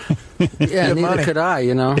dealer. Yeah, neither could I,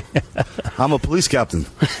 you know. I'm a police captain.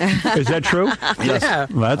 Is that true? Yes. Yeah.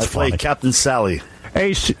 That's funny. I play Captain Sally.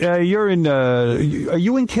 Ace, you're in. Are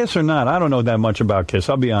you in Kiss or not? I don't know that much about Kiss.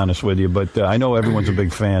 I'll be honest with you, but I know everyone's a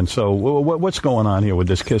big fan. So, what's going on here with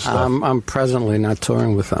this Kiss stuff? I'm presently not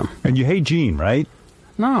touring with them. And you hate Gene, right?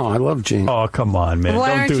 No, I love Gene. Oh, come on, man!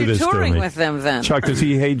 Why don't do this to me. aren't you touring with them then? Chuck, does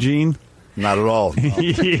he hate Gene? Not at all. No.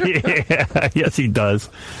 Yeah, yes, he does.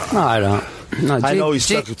 No, I don't. No, I know he's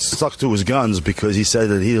stuck to his guns because he said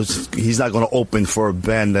that he's not going to open for a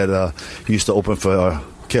band that used to open for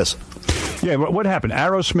Kiss. Yeah, what happened?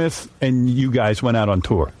 Aerosmith and you guys went out on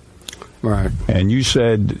tour. Right. And you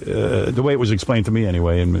said, the way it was explained to me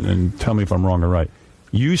anyway, and tell me if I'm wrong or right,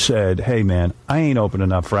 you said, hey, man, I ain't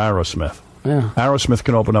opening up for Aerosmith. Yeah. Aerosmith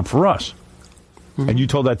can open up for us. and you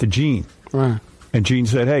told that to Gene. Right. And Gene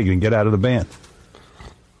said, hey, you can get out of the band.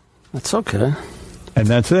 That's okay. And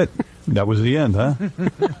that's it. That was the end, huh?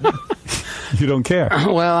 You don't care.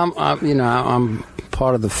 Well, I'm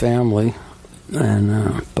part of the family,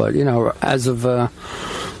 and but as of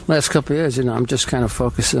last couple of years, I'm just kind of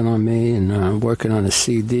focusing on me and working on a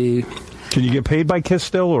CD. Can you get paid by Kiss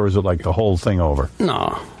still, or is it like the whole thing over?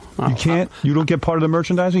 No. You can't? You don't get part of the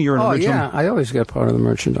merchandising? You're an original? Yeah, I always get part of the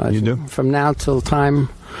merchandising. You do? From now till time...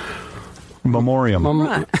 Memoriam.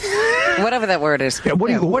 Whatever that word is. Yeah,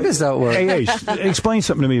 what is that word? Hey, explain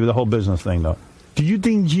something to me with the whole business thing, though. Do you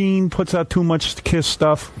think Gene puts out too much Kiss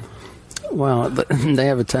stuff? Well, they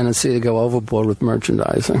have a tendency to go overboard with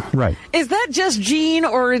merchandising. Right. Is that just Gene,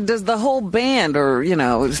 or does the whole band, or,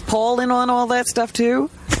 is Paul in on all that stuff, too?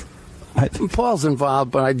 Paul's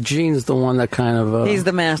involved, but Gene's the one that kind of... He's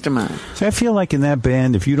the mastermind. See, I feel like in that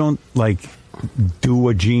band, if you don't, do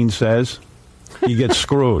what Gene says, you get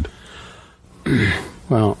screwed.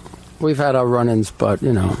 Well, we've had our run-ins, but,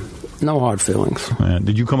 no hard feelings.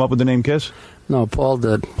 Did you come up with the name Kiss? No, Paul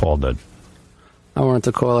did. Paul did. I wanted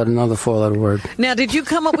to call it another four-letter word. Now, did you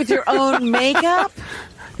come up with your own makeup?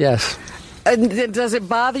 Yes. Does it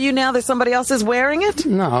bother you now that somebody else is wearing it?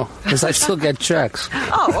 No, because I still get checks.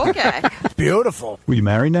 Oh, okay. Beautiful. Were you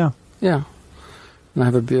married now? Yeah. And I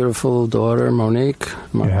have a beautiful daughter, Monique.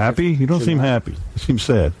 You happy? You don't seem happy. You seem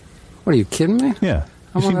sad. What, are you kidding me? Yeah.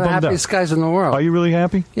 I'm one of the happiest guys in the world. Are you really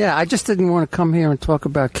happy? Yeah, I just didn't want to come here and talk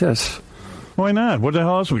about Kiss. Why not? What the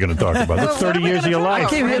hell else are we going to talk about? That's 30 years of your life. I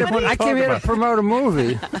came here to promote a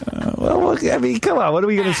movie. Come on. What are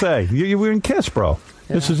we going to say? You were in Kiss, bro.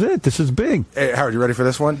 Yeah. This is it. This is big. Hey, Howard, you ready for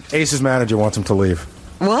this one? Ace's manager wants him to leave.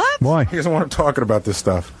 What? Why? He doesn't want him talking about this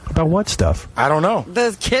stuff. About what stuff? I don't know.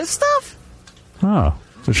 The Kiss stuff? Oh,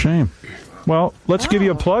 it's a shame. Well, let's give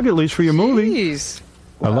you a plug at least for your movie.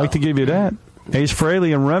 I'd like to give you that. Ace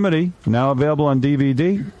Frehley and Remedy, now available on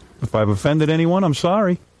DVD. If I've offended anyone, I'm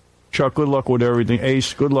sorry. Chuck, good luck with everything.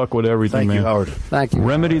 Ace, good luck with everything, man. Thank you, Howard. Thank you.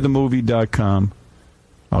 RemedyTheMovie.com.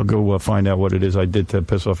 I'll go find out what it is I did to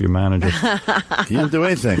piss off your manager. You didn't do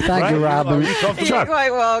anything. Thank you, Robin. Are you comfortable? You're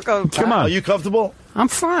quite welcome. Come on. Are you comfortable? I'm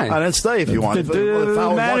fine. I didn't stay if you want.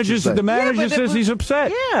 The manager says he's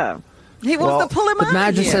upset. Yeah. He wants to pull him out. The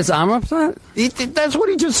manager says I'm upset? That's what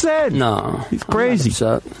he just said. No. He's crazy.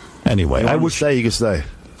 Anyway, I would say you can stay.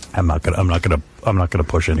 I'm not gonna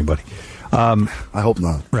push anybody. I hope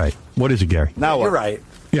not. Right. What is it, Gary? Now what? You're right.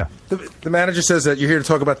 Yeah. The manager says that you're here to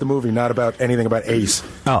talk about the movie, not about anything about Ace.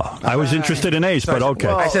 Oh, I was interested in Ace, but okay.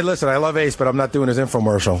 I said, listen, I love Ace, but I'm not doing his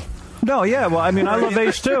infomercial. No, yeah, well, I mean, I love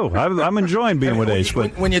Ace, too. I'm enjoying being with Ace.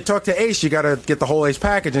 But when you talk to Ace, you got to get the whole Ace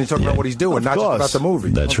package, and you talk about what he's doing, not just about the movie.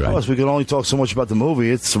 That's right. Of course, we can only talk so much about the movie.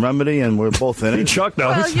 It's Remedy, and we're both in it. Chuck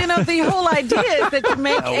knows. Well, the whole idea is that to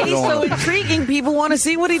make Ace so intriguing, people want to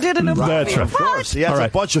see what he did in the movie. That's right. Of course. He has a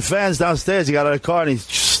bunch of fans downstairs. He got out of the car, and he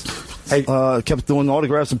just kept doing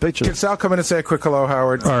autographs and pictures. Can Sal come in and say a quick hello,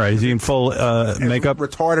 Howard? All right, is he in full makeup?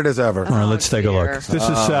 Retarded as ever. All right, let's take a look. This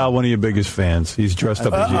is Sal, one of your biggest fans. He's dressed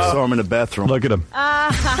up as you. I saw him in the bathroom. Look at him.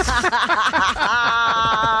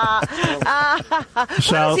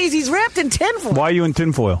 Sal, he's wrapped in tinfoil. Why are you in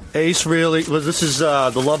tinfoil? Ace really. Well, this is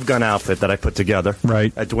the Love Gun outfit that I put together.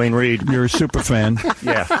 Right. At Dwayne Reed. You're a super fan.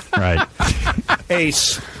 Yeah. Right.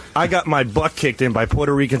 Ace, I got my butt kicked in by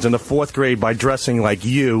Puerto Ricans in the 4th grade by dressing like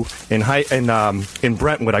you in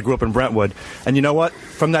Brentwood. I grew up in Brentwood. And you know what?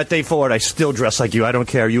 From that day forward, I still dress like you. I don't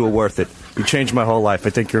care. You were worth it. You changed my whole life. I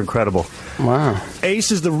think you're incredible. Wow.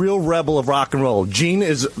 Ace is the real rebel of rock and roll. Gene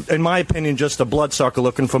is, in my opinion, just a bloodsucker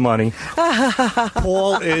looking for money.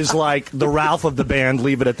 Paul is like the Ralph of the band.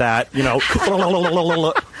 Leave it at that.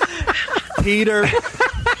 Peter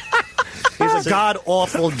is a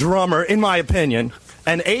god-awful drummer, in my opinion.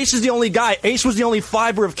 And Ace is the only guy. Ace was the only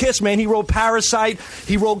fiber of Kiss, man. He wrote Parasite.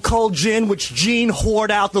 He wrote Cold Gin, which Gene whored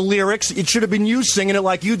out the lyrics. It should have been you singing it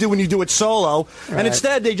like you do when you do it solo. Right. And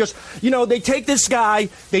instead, they just, they take this guy,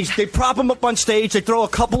 they prop him up on stage, they throw a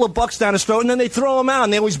couple of bucks down his throat, and then they throw him out,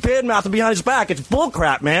 and they always badmouth him behind his back. It's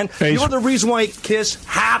bullcrap, man. Ace. You're the reason why Kiss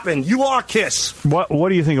happened. You are Kiss. What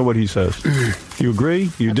do you think of what he says? You agree?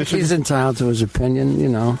 You disagree? He's entitled to his opinion,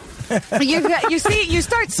 You see, you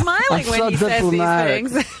start smiling when he says these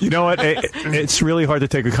things. You know what? It's really hard to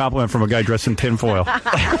take a compliment from a guy dressed in tinfoil.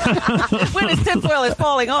 When his tinfoil is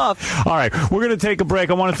falling off. All right, we're going to take a break.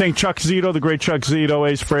 I want to thank Chuck Zito, the great Chuck Zito,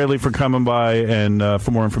 Ace Frehley for coming by. And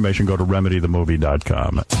for more information, go to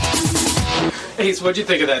RemedyTheMovie.com. Ace, what'd you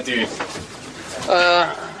think of that dude?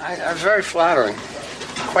 I very flattering.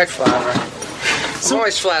 Quite flattering. I'm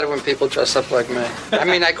always flattered when people dress up like me. I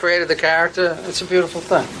mean, I created the character. It's a beautiful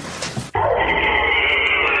thing.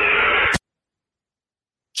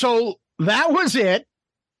 So that was it.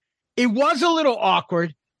 It was a little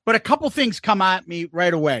awkward, but a couple things come at me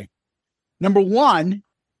right away. Number one,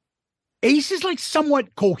 Ace is like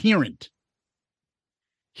somewhat coherent.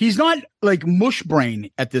 He's not like mush brain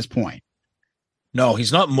at this point. No,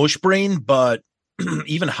 he's not mush brain, but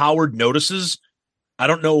even Howard notices. I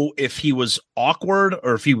don't know if he was awkward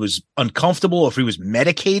or if he was uncomfortable or if he was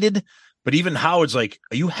medicated, but even Howard's like,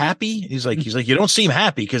 "Are you happy?" He's like, "You don't seem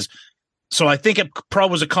happy." So I think it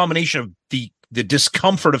probably was a combination of the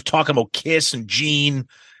discomfort of talking about Kiss and Gene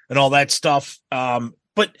and all that stuff.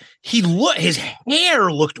 But his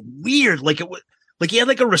hair looked weird. Like he had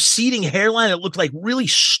like a receding hairline that looked like really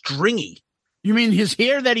stringy. You mean his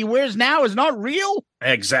hair that he wears now is not real?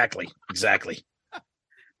 Exactly.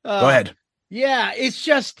 Go ahead. Yeah, it's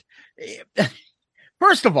just,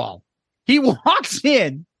 first of all, he walks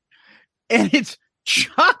in and it's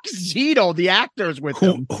Chuck Zito, the actor's with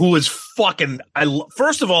him. Who is fucking,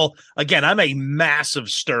 first of all, again, I'm a massive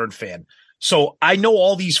Stern fan. So I know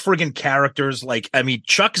all these friggin' characters. Like, I mean,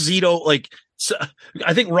 Chuck Zito, like, so,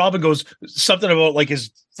 I think Robin goes something about like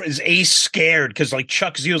is Ace scared because like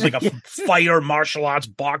Chuck Zito's like a fighter, martial arts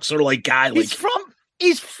boxer like guy. Like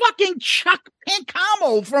He's fucking Chuck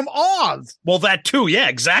Pancamo from Oz. Well, that too. Yeah,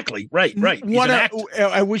 exactly. Right.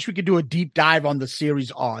 I wish we could do a deep dive on the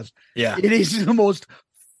series Oz. Yeah. It is the most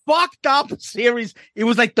fucked up series. It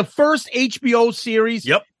was like the first HBO series.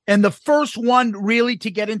 Yep. And the first one really to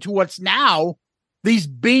get into what's now these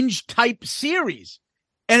binge type series.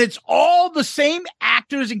 And it's all the same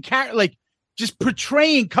actors and characters, like just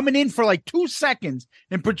coming in for like 2 seconds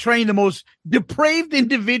and portraying the most depraved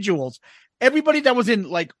individuals. Everybody that was in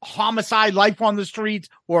like Homicide, Life on the Streets,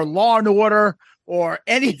 or Law and Order, or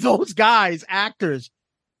any of those guys, actors,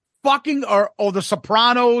 or The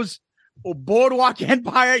Sopranos, or Boardwalk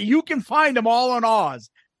Empire, you can find them all on Oz.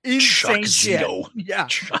 Insane shit. Yeah,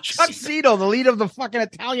 Chuck Zito, the leader of the fucking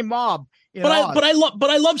Italian mob. But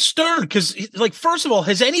I love Stern because, like, first of all,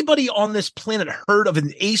 has anybody on this planet heard of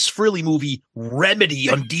an Ace Frehley movie, Remedy,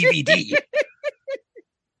 on DVD?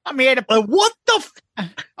 I'm here to what the?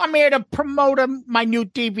 I'm here to promote my new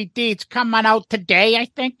DVD. It's coming out today, I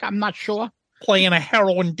think. I'm not sure. Playing a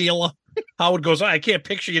heroin dealer. Howard goes, I can't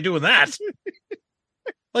picture you doing that.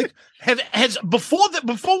 Like,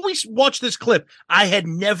 before we watch this clip, I had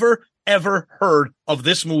never ever heard of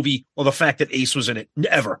this movie or the fact that Ace was in it.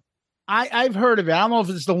 Never. I've heard of it. I don't know if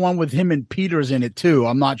it's the one with him and Peter's in it too.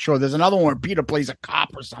 I'm not sure. There's another one where Peter plays a cop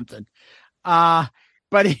or something. But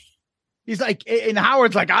he's like, and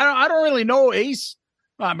Howard's like, I don't really know Ace,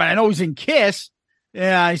 but I know he's in Kiss.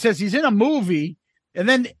 Yeah, he says he's in a movie, and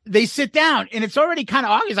then they sit down, and it's already kind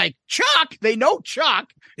of obvious. Like, Chuck, they know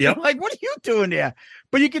Chuck. Yeah, like, what are you doing there?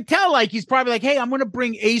 But you can tell, like, he's probably like, hey, I'm going to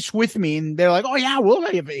bring Ace with me, and they're like, oh yeah, we'll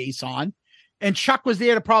have Ace on. And Chuck was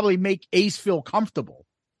there to probably make Ace feel comfortable.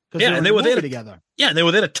 Yeah, and they were there together. Yeah, and they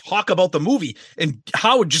were there to talk about the movie, and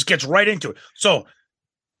Howard just gets right into it. So,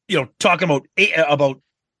 talking about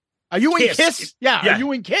are you Kiss. in Kiss? Yeah, are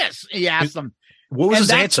you in Kiss? He asked them. What was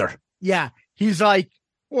his answer? Yeah, he's like,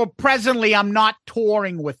 well, presently I'm not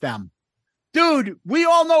touring with them. Dude, we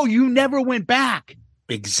all know you never went back.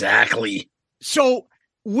 Exactly. So,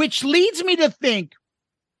 which leads me to think,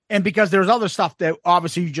 and because there's other stuff that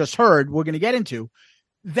obviously you just heard, we're going to get into,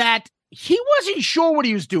 that he wasn't sure what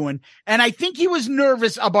he was doing. And I think he was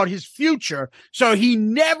nervous about his future. So he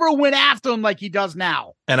never went after him like he does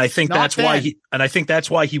now. And I think that's why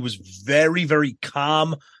he was very, very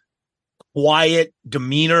calm, quiet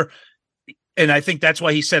demeanor. And I think that's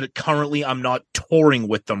why he said, currently, I'm not touring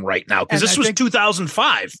with them right now. Because this was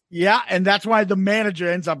 2005. Yeah. And that's why the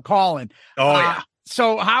manager ends up calling. Oh, yeah.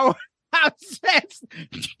 So how says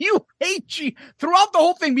you hate Gene throughout the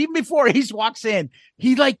whole thing, even before Ace walks in,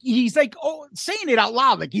 he's like, oh, saying it out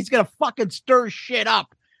loud, like he's gonna fucking stir shit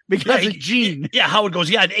up because of Gene. Yeah, Howard goes,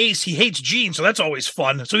 yeah, and Ace, he hates Gene, so that's always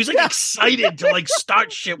fun. So he's like excited to like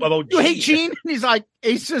start shit about you Gene. Hate Gene? And he's like,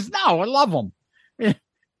 Ace says, no, I love him. And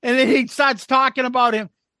then he starts talking about him.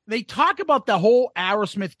 They talk about the whole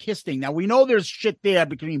Aerosmith Kiss thing. Now we know there's shit there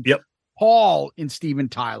between Paul and Steven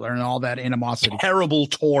Tyler and all that animosity. Terrible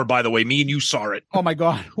tour, by the way. Me and you saw it. Oh my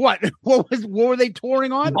God. What were they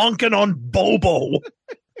touring on? Monkin' on Bobo.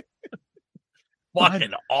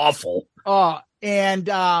 Fucking awful. And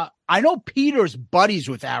I know Peter's buddies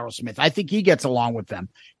with Aerosmith. I think he gets along with them.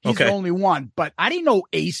 He's the only one, but I didn't know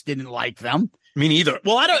Ace didn't like them. Me neither.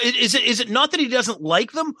 Well, I don't. Is it not that he doesn't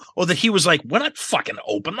like them, or that he was like, we're not fucking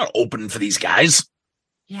open. I'm not opening for these guys.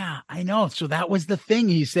 Yeah, I know. So that was the thing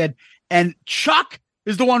he said. And Chuck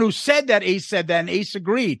is the one who said that. Ace said that, and Ace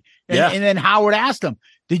agreed. And then Howard asked him,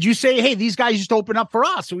 did you say, hey, these guys just open up for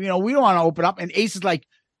us? So, we don't want to open up. And Ace is like,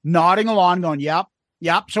 nodding along, going, yep.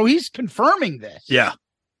 So he's confirming this. Yeah.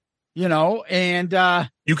 And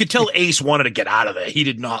you could tell Ace wanted to get out of there. He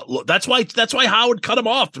did not look. That's why Howard cut him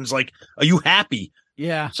off and was like, "Are you happy?"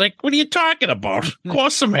 Yeah. It's like, what are you talking about? Of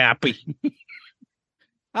course I'm happy.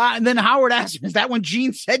 And then Howard asked him, "Is that when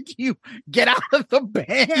Gene said to you, get out of the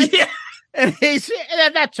band?" Yeah. And he said,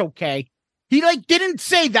 "That's okay." He didn't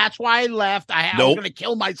say that's why I left. I was going to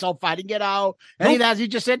kill myself if I didn't get out. And he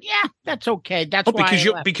just said, "Yeah, that's okay. That's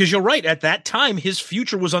why." Because you're right. At that time, his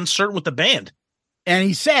future was uncertain with the band. And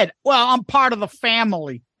he said, "Well, I'm part of the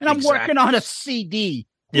family, and I'm working on a CD."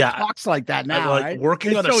 Who talks like that now, right?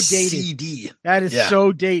 Working on a dated. CD. That is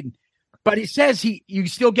so dated. But he says you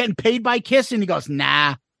still getting paid by Kiss, and he goes,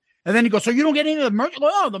 "Nah." And then he goes, "So you don't get any of the merch?"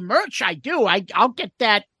 "Oh, the merch I do. I'll get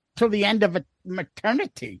that till the end of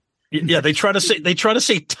maternity." Yeah, they try to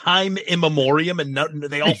say time immemorium, and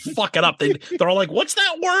they all fuck it up. They're all like, "What's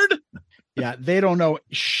that word?" Yeah, they don't know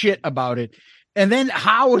shit about it. And then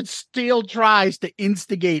Howard still tries to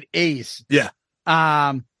instigate Ace. Yeah.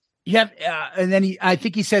 And then I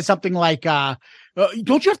think he says something like, "Don't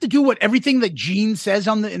you have to do everything that Gene says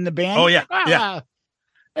in the band?" Oh yeah, yeah.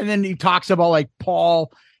 And then he talks about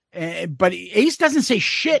Paul, but Ace doesn't say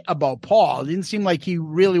shit about Paul. It didn't seem like he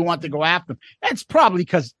really wanted to go after him. That's probably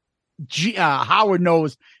because Howard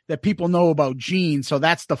knows that people know about Gene, so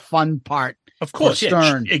that's the fun part. Of course,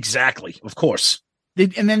 Stern. Exactly. Of course.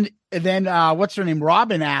 And then what's her name?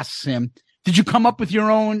 Robin asks him, "Did you come up with your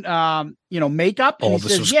own makeup?" And he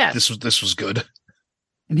says, "Yes." This was good.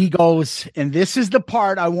 And he goes, "And this is the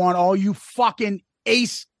part I want all you fucking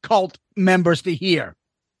Ace cult members to hear.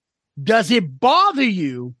 Does it bother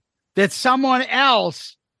you that someone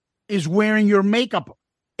else is wearing your makeup?"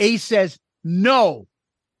 Ace says, "No,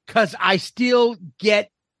 because I still get,"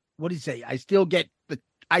 what did he say? I still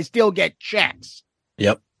get checks."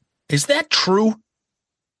 Yep. Is that true?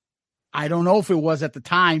 I don't know if it was at the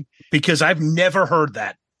time, because I've never heard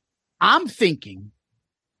that. I'm thinking,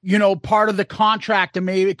 part of the contract, and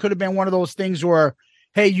maybe it could have been one of those things where,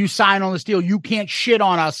 hey, you sign on this deal, you can't shit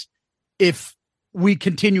on us if we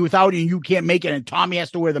continue without you, and you can't make it, and Tommy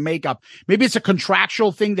has to wear the makeup. Maybe it's a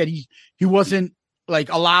contractual thing that he wasn't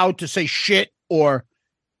allowed to say shit or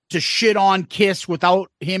to shit on Kiss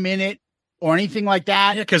without him in it or anything like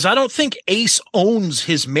that. Yeah, because I don't think Ace owns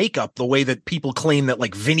his makeup the way that people claim that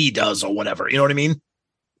Vinny does or whatever. You know what I mean?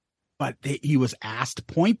 But he was asked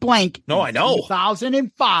point blank. No, I know.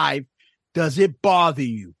 2005. Does it bother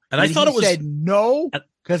you? And I thought he said no,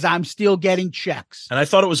 because I'm still getting checks. And I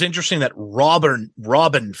thought it was interesting that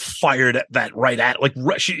Robin fired at that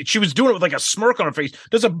she was doing it with a smirk on her face.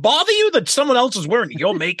 Does it bother you that someone else is wearing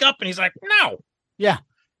your makeup? And he's like, no. Yeah.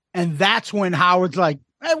 And that's when Howard's like,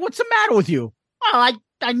 "Hey, what's the matter with you?" "Well, I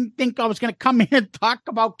didn't think I was going to come here and talk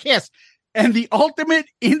about Kiss." And the ultimate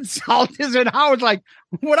insult is that Howard's like,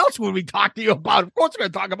 "What else would we talk to you about? Of course we're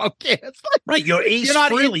going to talk about Kiss." Right, you're Ace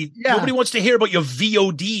Frehley. Nobody wants to hear about your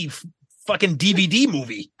VOD fucking DVD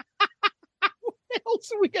movie. What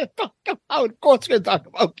else are we going to talk about? Of course we're going to talk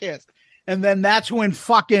about Kiss. And then that's when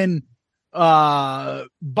fucking Baba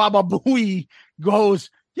Booey goes,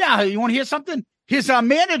 "Yeah, you want to hear something? His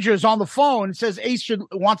manager's on the phone and says Ace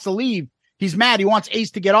wants to leave. He's mad. He wants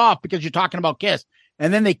Ace to get off because you're talking about Kiss."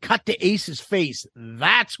 And then they cut to Ace's face.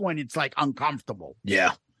 That's when it's uncomfortable.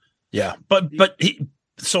 Yeah. Yeah. But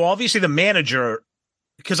so obviously the manager,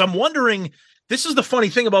 because I'm wondering, this is the funny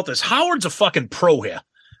thing about this. Howard's a fucking pro here.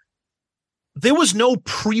 There was no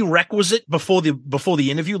prerequisite before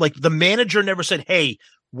the interview. The manager never said, "Hey,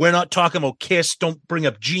 we're not talking about Kiss. Don't bring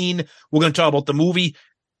up Gene. We're going to talk about the movie."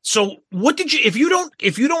 So what did you, if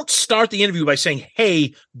you don't start the interview by saying,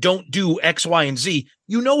 "Hey, don't do X, Y, and Z,"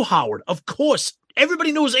 Howard, of course,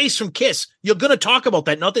 everybody knows Ace from Kiss. You're going to talk about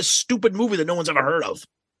that, not this stupid movie that no one's ever heard of.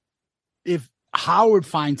 If Howard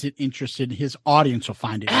finds it interesting, his audience will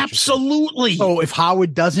find it absolutely. So if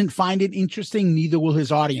Howard doesn't find it interesting, neither will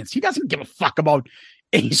his audience. He doesn't give a fuck about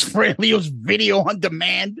Ace Frehley's video on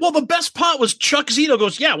demand. Well, the best part was Chuck Zito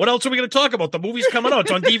goes, "Yeah, what else are we going to talk about? The movie's coming out.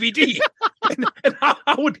 It's on DVD." and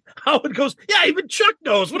Howard goes, "Yeah, even Chuck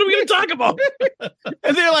knows. What are we going to talk about?"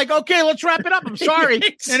 And they're like, "Okay, let's wrap it up. I'm sorry."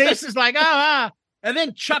 And Ace is like, And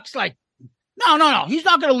then Chuck's like, no. He's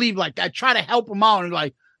not going to leave like that. Try to help him out.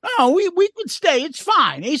 And "Oh, we could stay. It's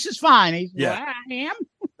fine. Ace is fine." He's yeah. I am.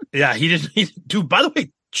 Yeah, he didn't. Dude, by the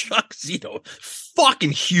way, Chuck Zito,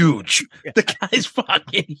 fucking huge. The guy's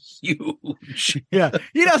fucking huge. Yeah,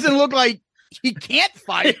 he doesn't look like he can't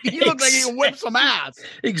fight. He looks like he can whip some ass.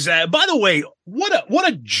 Exactly. By the way, what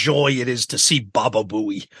a joy it is to see Baba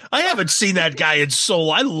Booey. I haven't seen that guy in so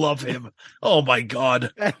long. I love him. Oh my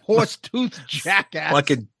God. That horse tooth jackass.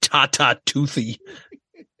 Fucking Tata Toothy.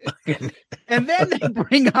 And then they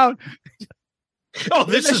bring out. Oh,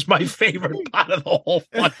 this is my favorite part of the whole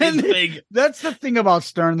fucking thing. That's the thing about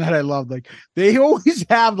Stern that I love. Like, they always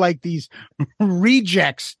have like these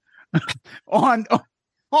rejects on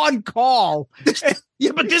call.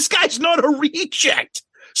 Yeah, but this guy's not a reject.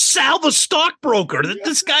 Sal the stockbroker.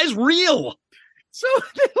 This guy's real. So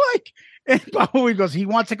they're like, and Bowie goes, he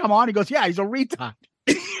wants to come on. He goes, yeah, he's a retard.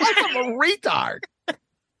 I'm a retard.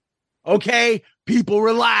 Okay, people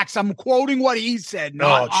relax. I'm quoting what he said.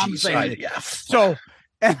 Not I'm saying. Yeah. So,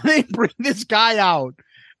 and they bring this guy out,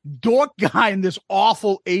 dork guy in this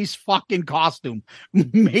awful Ace fucking costume,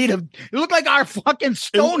 made of. It looked like our fucking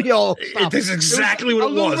Stonehill. That's exactly what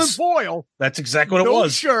it was. Aluminum foil. That's exactly what it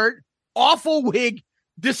was. Shirt, awful wig,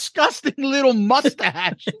 disgusting little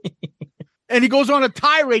mustache, and he goes on a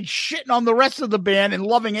tirade shitting on the rest of the band and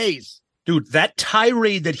loving Ace. Dude, that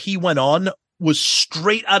tirade that he went on was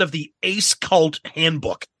straight out of the Ace Cult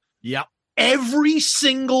handbook. Yep. Every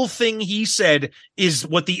single thing he said is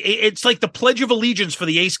what it's like the Pledge of Allegiance for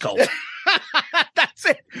the Ace Cult. That's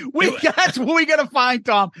it. That's what we gotta find,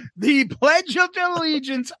 Tom. The Pledge of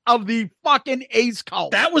Allegiance of the fucking Ace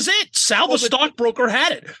Cult. That was it. Sal the stockbroker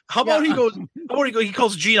had it. How about he goes? He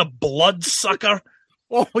calls Gene a bloodsucker.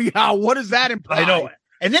 Oh yeah, what does that imply? I know.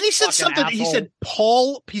 And then he said Fucking something. asshole. He said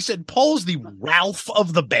Paul. He said Paul's the Ralph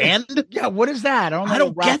of the band. Yeah, what is that? I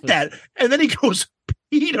don't get that. And then he goes,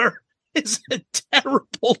 Peter is a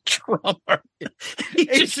terrible drummer.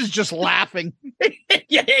 Ace is just laughing.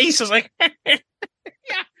 Yeah, Ace is like,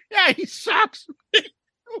 yeah, he sucks.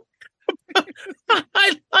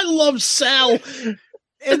 I love Sal.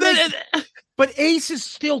 But Ace is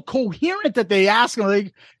still coherent that they ask him,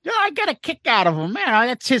 like, yeah, I got a kick out of him, man.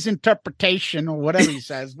 That's his interpretation or whatever he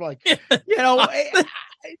says. Like, you know,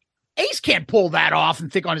 Ace can't pull that off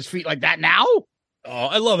and think on his feet like that now. Oh,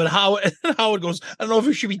 I love it. Howard goes, I don't know if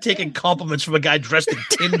we should be taking compliments from a guy dressed in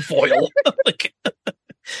tinfoil.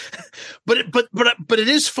 But it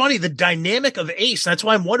is funny, the dynamic of Ace. That's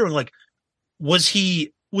why I'm wondering, like, was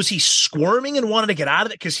he squirming and wanted to get out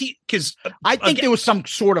of it? Because I think there was some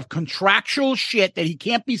sort of contractual shit that he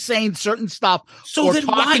can't be saying certain stuff or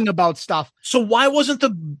talking about stuff. So why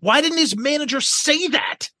didn't his manager say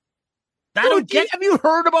that? Have you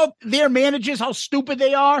heard about their managers, how stupid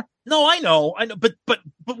they are? No, I know. But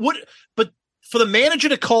for the manager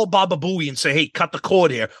to call Baba Booey and say, hey, cut the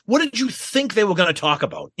cord here. What did you think they were going to talk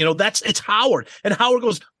about? You know, it's Howard. And Howard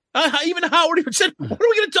goes, even Howard even said, what are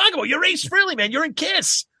we going to talk about? You're Ace Frehley, man. You're in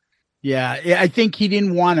Kiss. Yeah, I think he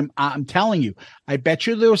didn't want him. I'm telling you, I bet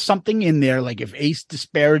you there was something in there, like if Ace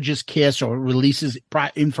disparages Kiss or releases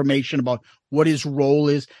information about what his role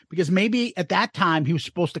is, because maybe at that time he was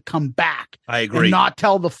supposed to come back. I agree. And not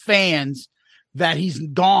tell the fans that he's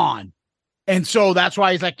gone. And so that's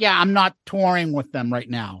why he's like, yeah, I'm not touring with them right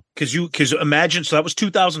now. Because imagine, so that was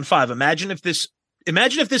 2005. Imagine if this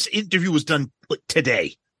interview was done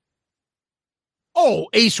today. Oh,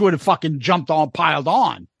 Ace would have fucking piled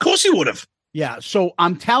on. Of course he would have. Yeah. So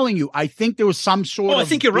I'm telling you, I think there was some sort of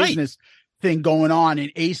business thing going on,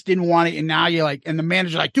 and Ace didn't want it. And now you're like, and the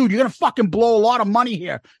manager's like, dude, you're going to fucking blow a lot of money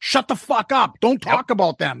here. Shut the fuck up. Don't talk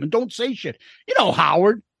about them and don't say shit. You know,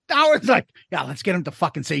 Howard's like, yeah, let's get him to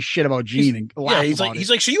fucking say shit about Gene and laugh he's about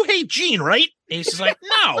like, so you hate Gene, right? Ace is like,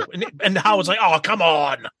 no. And Howard's like, oh, come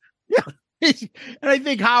on. Yeah. And I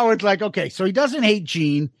think Howard's like, okay, so he doesn't hate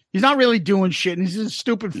Gene. He's not really doing shit, and he's in a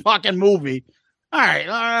stupid fucking movie. All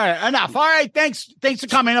right, enough. All right, thanks for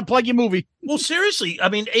coming. I'll plug your movie. Well, seriously, I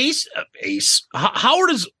mean, Ace, Howard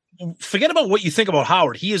is. Forget about what you think about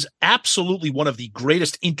Howard. He is absolutely one of the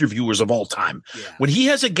greatest interviewers of all time. Yeah. When he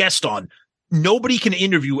has a guest on, nobody can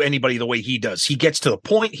interview anybody the way he does. He gets to the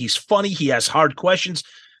point. He's funny. He has hard questions.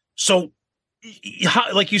 So,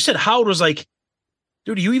 like you said, Howard was like,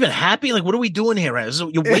 dude, are you even happy? Like, what are we doing here? This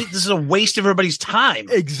is a waste of everybody's time.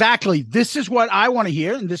 Exactly. This is what I want to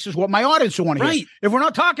hear, and this is what my audience will want to hear. If we're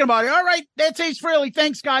not talking about it, all right, that's Ace Frehley.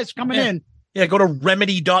 Thanks, guys, for coming in. Yeah, go to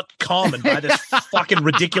remedy.com and buy this fucking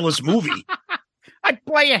ridiculous movie. I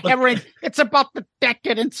play a heroin. It's about the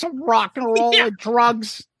decadence of rock and roll and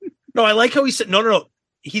drugs. No, I like how he said, no.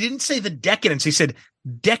 He didn't say the decadence. He said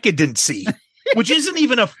decadency, which isn't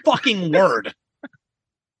even a fucking word.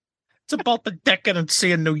 It's about the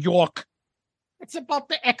decadency in New York. It's about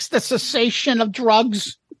the ecstasization of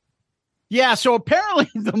drugs. Yeah, so apparently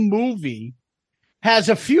the movie has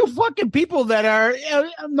a few fucking people that are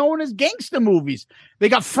known as gangster movies. They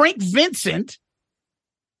got Frank Vincent,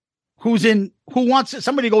 who wants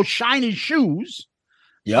somebody to go shine his shoes.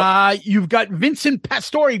 Yeah. You've got Vincent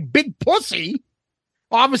Pastore, Big Pussy.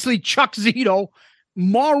 Obviously, Chuck Zito.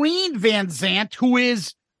 Maureen Van Zant, who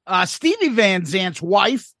is Stevie Van Zant's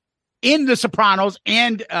wife in The Sopranos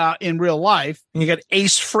and in real life. And you got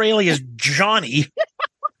Ace Frehley as Johnny.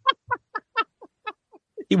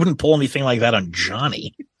 He wouldn't pull anything like that on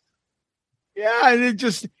Johnny. Yeah,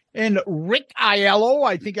 and Rick Aiello,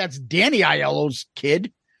 I think that's Danny Aiello's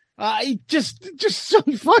kid. Just so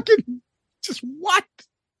fucking, just what?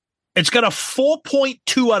 It's got a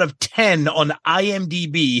 4.2 out of 10 on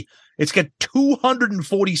IMDb. It's got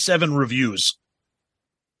 247 reviews.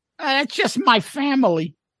 That's just my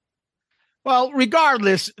family. Well,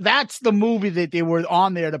 regardless, that's the movie that they were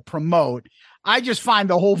on there to promote. I just find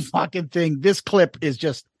the whole fucking thing. This clip is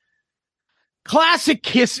just classic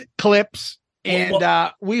Kiss clips.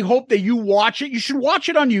 And we hope that you watch it. You should watch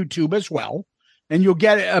it on YouTube as well. And you'll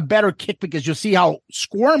get a better kick because you'll see how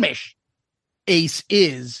squirmish Ace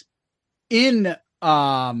is in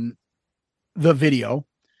the video.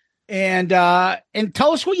 And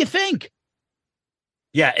tell us what you think.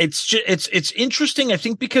 Yeah, it's interesting. I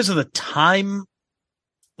think because of the time,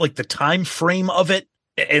 like the time frame of it,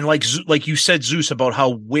 and like you said, Zeus, about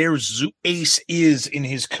how where Ace is in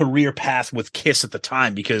his career path with Kiss at the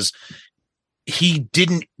time, because he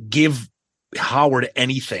didn't give Howard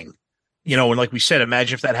anything, and like we said,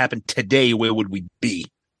 imagine if that happened today, where would we be?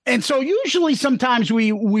 And so usually sometimes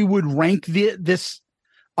we would rank this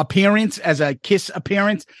appearance as a Kiss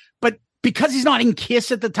appearance, but because he's not in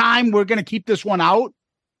Kiss at the time, we're going to keep this one out.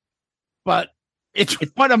 But it's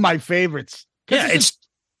one of my favorites. Yeah, it's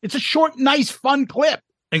a short, nice, fun clip.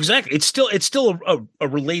 Exactly. It's still a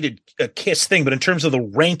related Kiss thing, but in terms of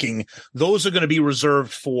the ranking, those are going to be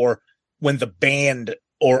reserved for when the band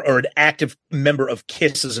or an active member of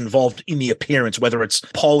Kiss is involved in the appearance, whether it's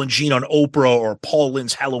Paul and Gene on Oprah or Paul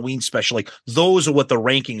Lynde's Halloween special. Like, those are what the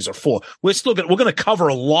rankings are for. We're going to cover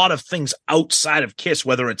a lot of things outside of Kiss,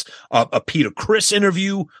 whether it's a Peter Criss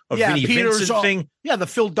interview, a Vinnie Vincent thing. Yeah, the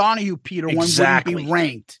Phil Donahue Peter one wouldn't be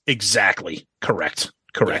ranked. Exactly. Correct.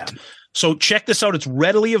 Yeah. So check this out. It's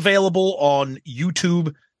readily available on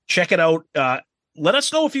YouTube. Check it out. Let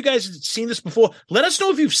us know if you guys have seen this before. Let us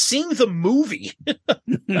know if you've seen the movie.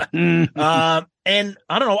 And I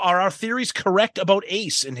don't know, are our theories correct about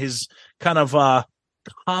Ace and his kind of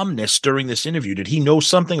calmness during this interview? Did he know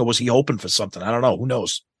something, or was he hoping for something? I don't know. Who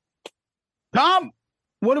knows? Tom,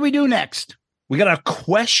 what do we do next? We got a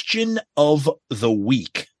question of the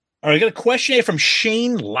week. All right, I got a question here from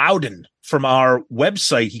Shane Loudon from our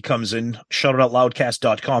website. He comes in,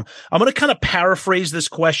 shoutitoutloudcast.com. I'm going to kind of paraphrase this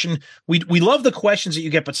question. We love the questions that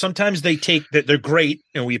you get, but sometimes they're great,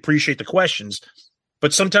 and we appreciate the questions.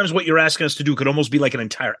 But sometimes what you're asking us to do could almost be like an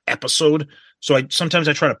entire episode. So sometimes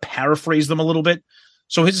I try to paraphrase them a little bit.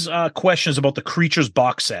 So his question is about the Creatures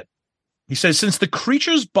box set. He says, since the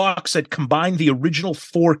Creatures box set combined the original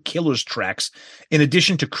 4 Killers tracks in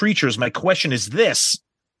addition to Creatures, my question is this.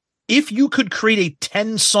 If you could create a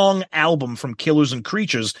 10-song album from Killers and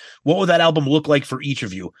Creatures, what would that album look like for each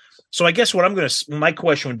of you? So I guess my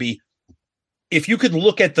question would be, if you could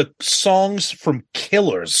look at the songs from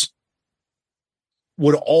Killers,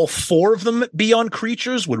 would all 4 of them be on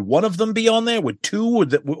Creatures? Would one of them be on there? Would 2?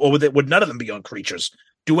 Would none of them be on Creatures?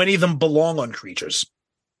 Do any of them belong on Creatures?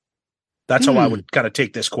 That's how I would kind of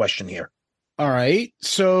take this question here. All right.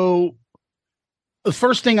 So the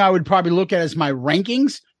first thing I would probably look at is my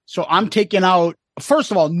rankings. So I'm taking out,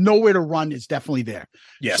 first of all, Nowhere to Run is definitely there.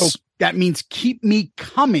 Yes. So that means Keep Me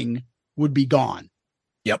Coming would be gone.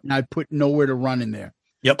 Yep. And I'd put Nowhere to Run in there.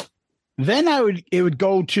 Yep. Then it would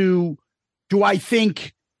go to, do I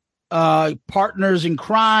think Partners in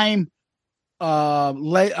Crime, I'm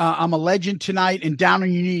a Legend Tonight, and Down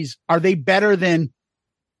on Your Knees, are they better than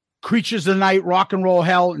Creatures of the Night, Rock and Roll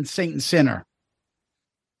Hell, and Saint and Sinner?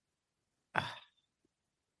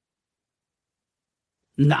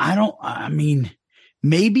 No, I mean,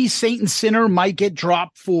 maybe Saint and Sinner might get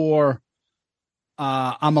dropped for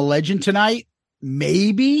I'm a Legend Tonight.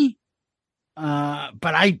 Maybe. But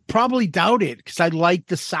I probably doubt it because I like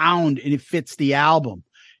the sound and it fits the album.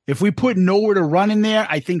 If we put Nowhere to Run in there,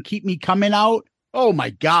 I think Keep Me Coming out. Oh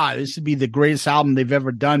my God, this would be the greatest album they've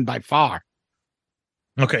ever done by far.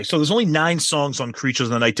 Okay, so there's only 9 songs on Creatures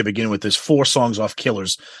of the Night to begin with. There's 4 songs off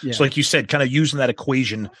Killers. Yeah. So like you said, kind of using that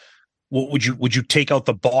equation, would you take out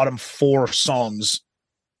the bottom 4 songs?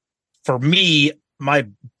 For me, my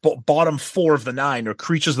bottom 4 of the 9 are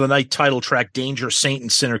Creatures of the Night title track, Danger, Saint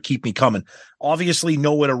and Sinner, Keep Me Coming. Obviously,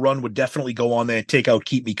 Nowhere to Run would definitely go on there and take out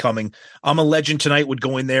Keep Me Coming. I'm a Legend Tonight would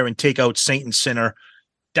go in there and take out Saint and Sinner.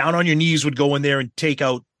 Down on Your Knees would go in there and take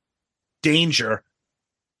out Danger.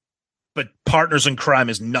 But Partners in Crime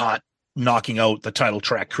is not knocking out the title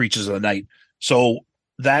track, Creatures of the Night. So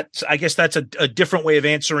I guess that's a different way of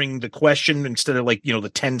answering the question instead of like,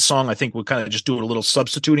 the 10 song. I think we're kind of just doing a little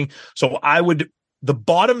substituting. So the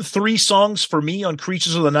bottom 3 songs for me on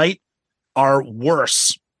Creatures of the Night are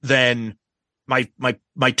worse than my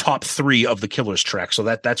top 3 of the Killers track. So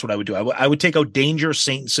that's what I would do. I would take out Danger,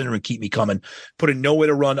 Saint and Sinner, and Keep Me Coming. Put in Nowhere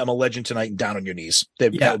to Run, I'm a Legend Tonight, and Down on Your Knees.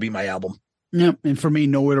 That would be my album. Yeah, and for me,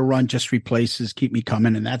 Nowhere to Run just replaces Keep Me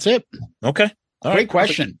Coming, and that's it. Okay. All Great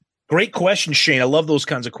question. Great question, Shane. I love those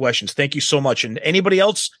kinds of questions. Thank you so much. And anybody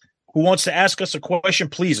else who wants to ask us a question,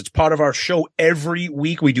 please, it's part of our show every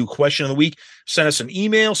week. We do Question of the Week. Send us an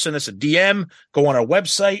email, send us a DM, go on our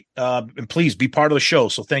website, and please be part of the show.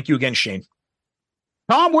 So thank you again, Shane.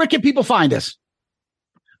 Tom, where can people find us?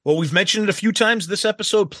 Well, we've mentioned it a few times this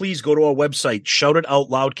episode. Please go to our website,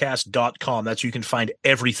 shoutitoutloudcast.com. That's where you can find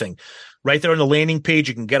everything. Right there on the landing page,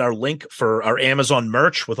 you can get our link for our Amazon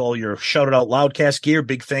merch with all your Shout It Out Loudcast gear.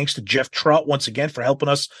 Big thanks to Jeff Trout once again for helping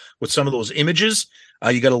us with some of those images.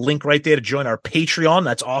 You got a link right there to join our Patreon.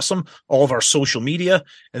 That's awesome. All of our social media.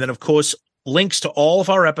 And then, of course, links to all of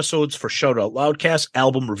our episodes for Shout It Out Loudcast,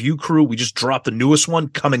 Album Review Crew. We just dropped the newest one,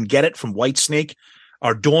 Come and Get It, from Whitesnake.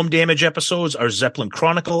 Our Dorm Damage episodes, our Zeppelin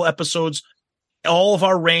Chronicle episodes, all of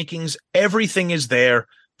our rankings, everything is there.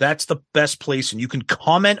 That's the best place. And you can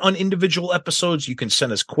comment on individual episodes. You can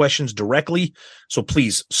send us questions directly. So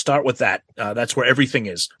please start with that. That's where everything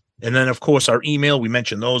is. And then, of course, our email, we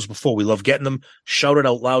mentioned those before. We love getting them.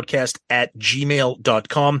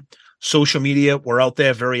 shoutitoutloudcast@gmail.com. Social media, we're out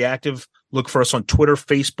there, very active. Look for us on Twitter,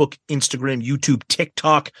 Facebook, Instagram, YouTube,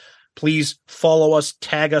 TikTok. Please follow us,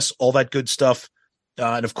 tag us, all that good stuff.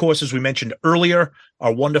 And of course, as we mentioned earlier,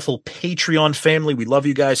 our wonderful Patreon family. We love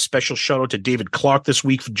you guys. Special shout out to David Clark this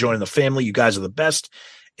week for joining the family. You guys are the best.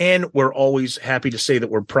 And we're always happy to say that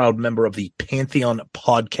we're a proud member of the Pantheon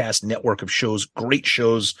Podcast Network of shows. Great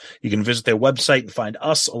shows. You can visit their website and find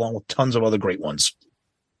us along with tons of other great ones.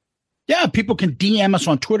 Yeah, people can DM us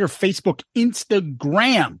on Twitter, Facebook,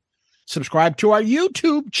 Instagram. Subscribe to our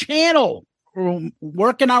YouTube channel. We're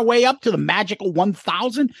working our way up to the magical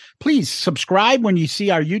 1,000. Please subscribe when you see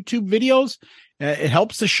our YouTube videos. It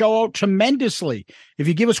helps the show out tremendously. If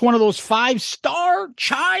you give us one of those 5-star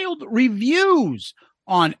child reviews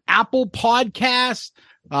on Apple Podcasts,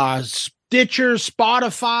 Stitcher,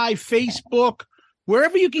 Spotify, Facebook,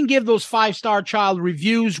 wherever you can give those 5-star child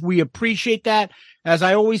reviews, we appreciate that. As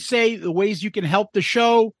I always say, the ways you can help the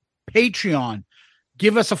show, Patreon.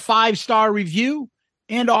 Give us a 5-star review.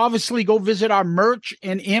 And obviously, go visit our merch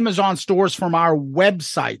and Amazon stores from our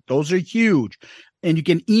website. Those are huge. And you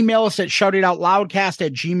can email us at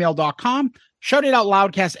shoutitoutloudcast@gmail.com,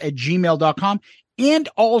 shoutitoutloudcast@gmail.com, and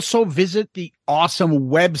also visit the awesome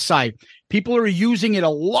website. People are using it a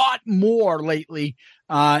lot more lately,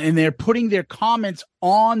 and they're putting their comments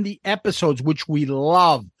on the episodes, which we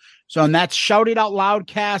love. So, and that's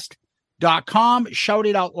shoutitoutloudcast.com,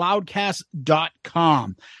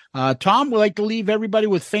 shoutitoutloudcast.com. Tom, we'd like to leave everybody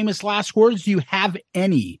with famous last words. Do you have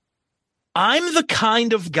any? I'm the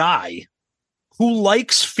kind of guy who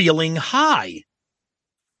likes feeling high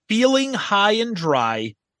and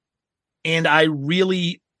dry, and I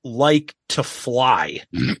really like to fly.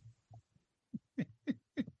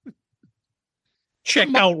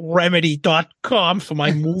 Check out remedy.com for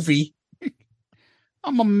my movie.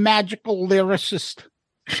 I'm a magical lyricist.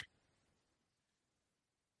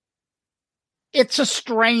 It's a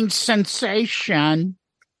strange sensation.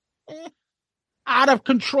 Out of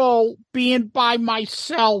control, being by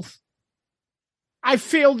myself. I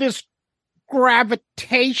feel this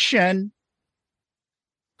gravitation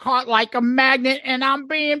caught like a magnet, and I'm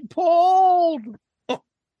being pulled. Oh,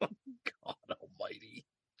 God almighty.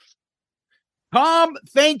 Tom,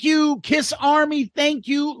 thank you. Kiss Army, thank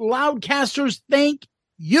you. Loudcasters, thank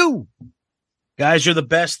you. Guys, you're the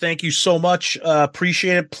best. Thank you so much.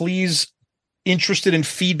 Appreciate it. Please, interested in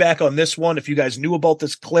feedback on this one. If you guys knew about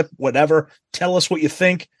this clip, whatever, tell us what you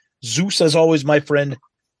think. Zeus, as always, my friend,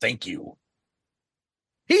 thank you.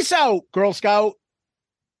 Peace out, Girl Scout.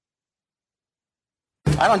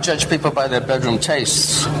 I don't judge people by their bedroom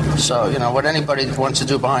tastes. So, what anybody wants to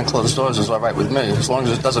do behind closed doors is all right with me, as long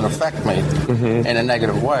as it doesn't affect me in a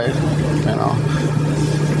negative way.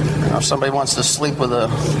 If somebody wants to sleep with a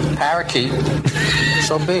parakeet,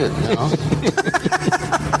 so be it,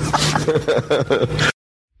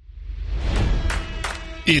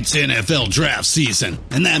 It's NFL draft season,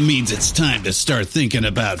 and that means it's time to start thinking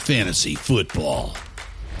about fantasy football.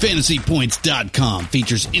 FantasyPoints.com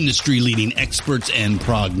features industry-leading experts and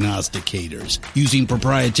prognosticators using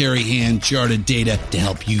proprietary hand-charted data to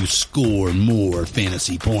help you score more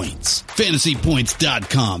fantasy points.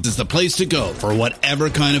 FantasyPoints.com is the place to go for whatever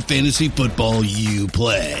kind of fantasy football you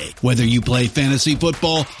play. Whether you play fantasy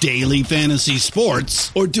football, daily fantasy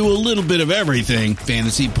sports, or do a little bit of everything,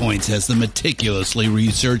 Fantasy Points has the meticulously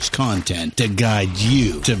researched content to guide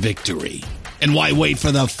you to victory. And why wait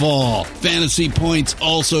for the fall? Fantasy Points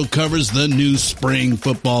also covers the new spring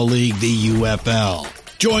football league, the UFL.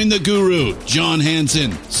 Join the guru, John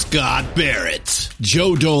Hansen, Scott Barrett,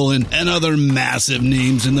 Joe Dolan, and other massive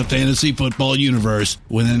names in the fantasy football universe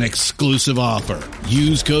with an exclusive offer.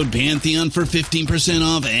 Use code Pantheon for 15%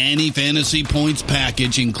 off any Fantasy Points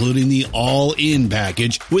package, including the all-in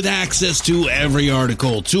package, with access to every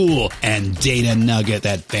article, tool, and data nugget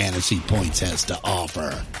that Fantasy Points has to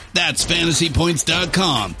offer. That's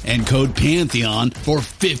FantasyPoints.com and code Pantheon for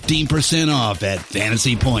 15% off at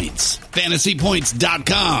Fantasy Points.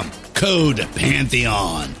 FantasyPoints.com, code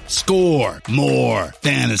Pantheon. Score more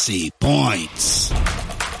fantasy points.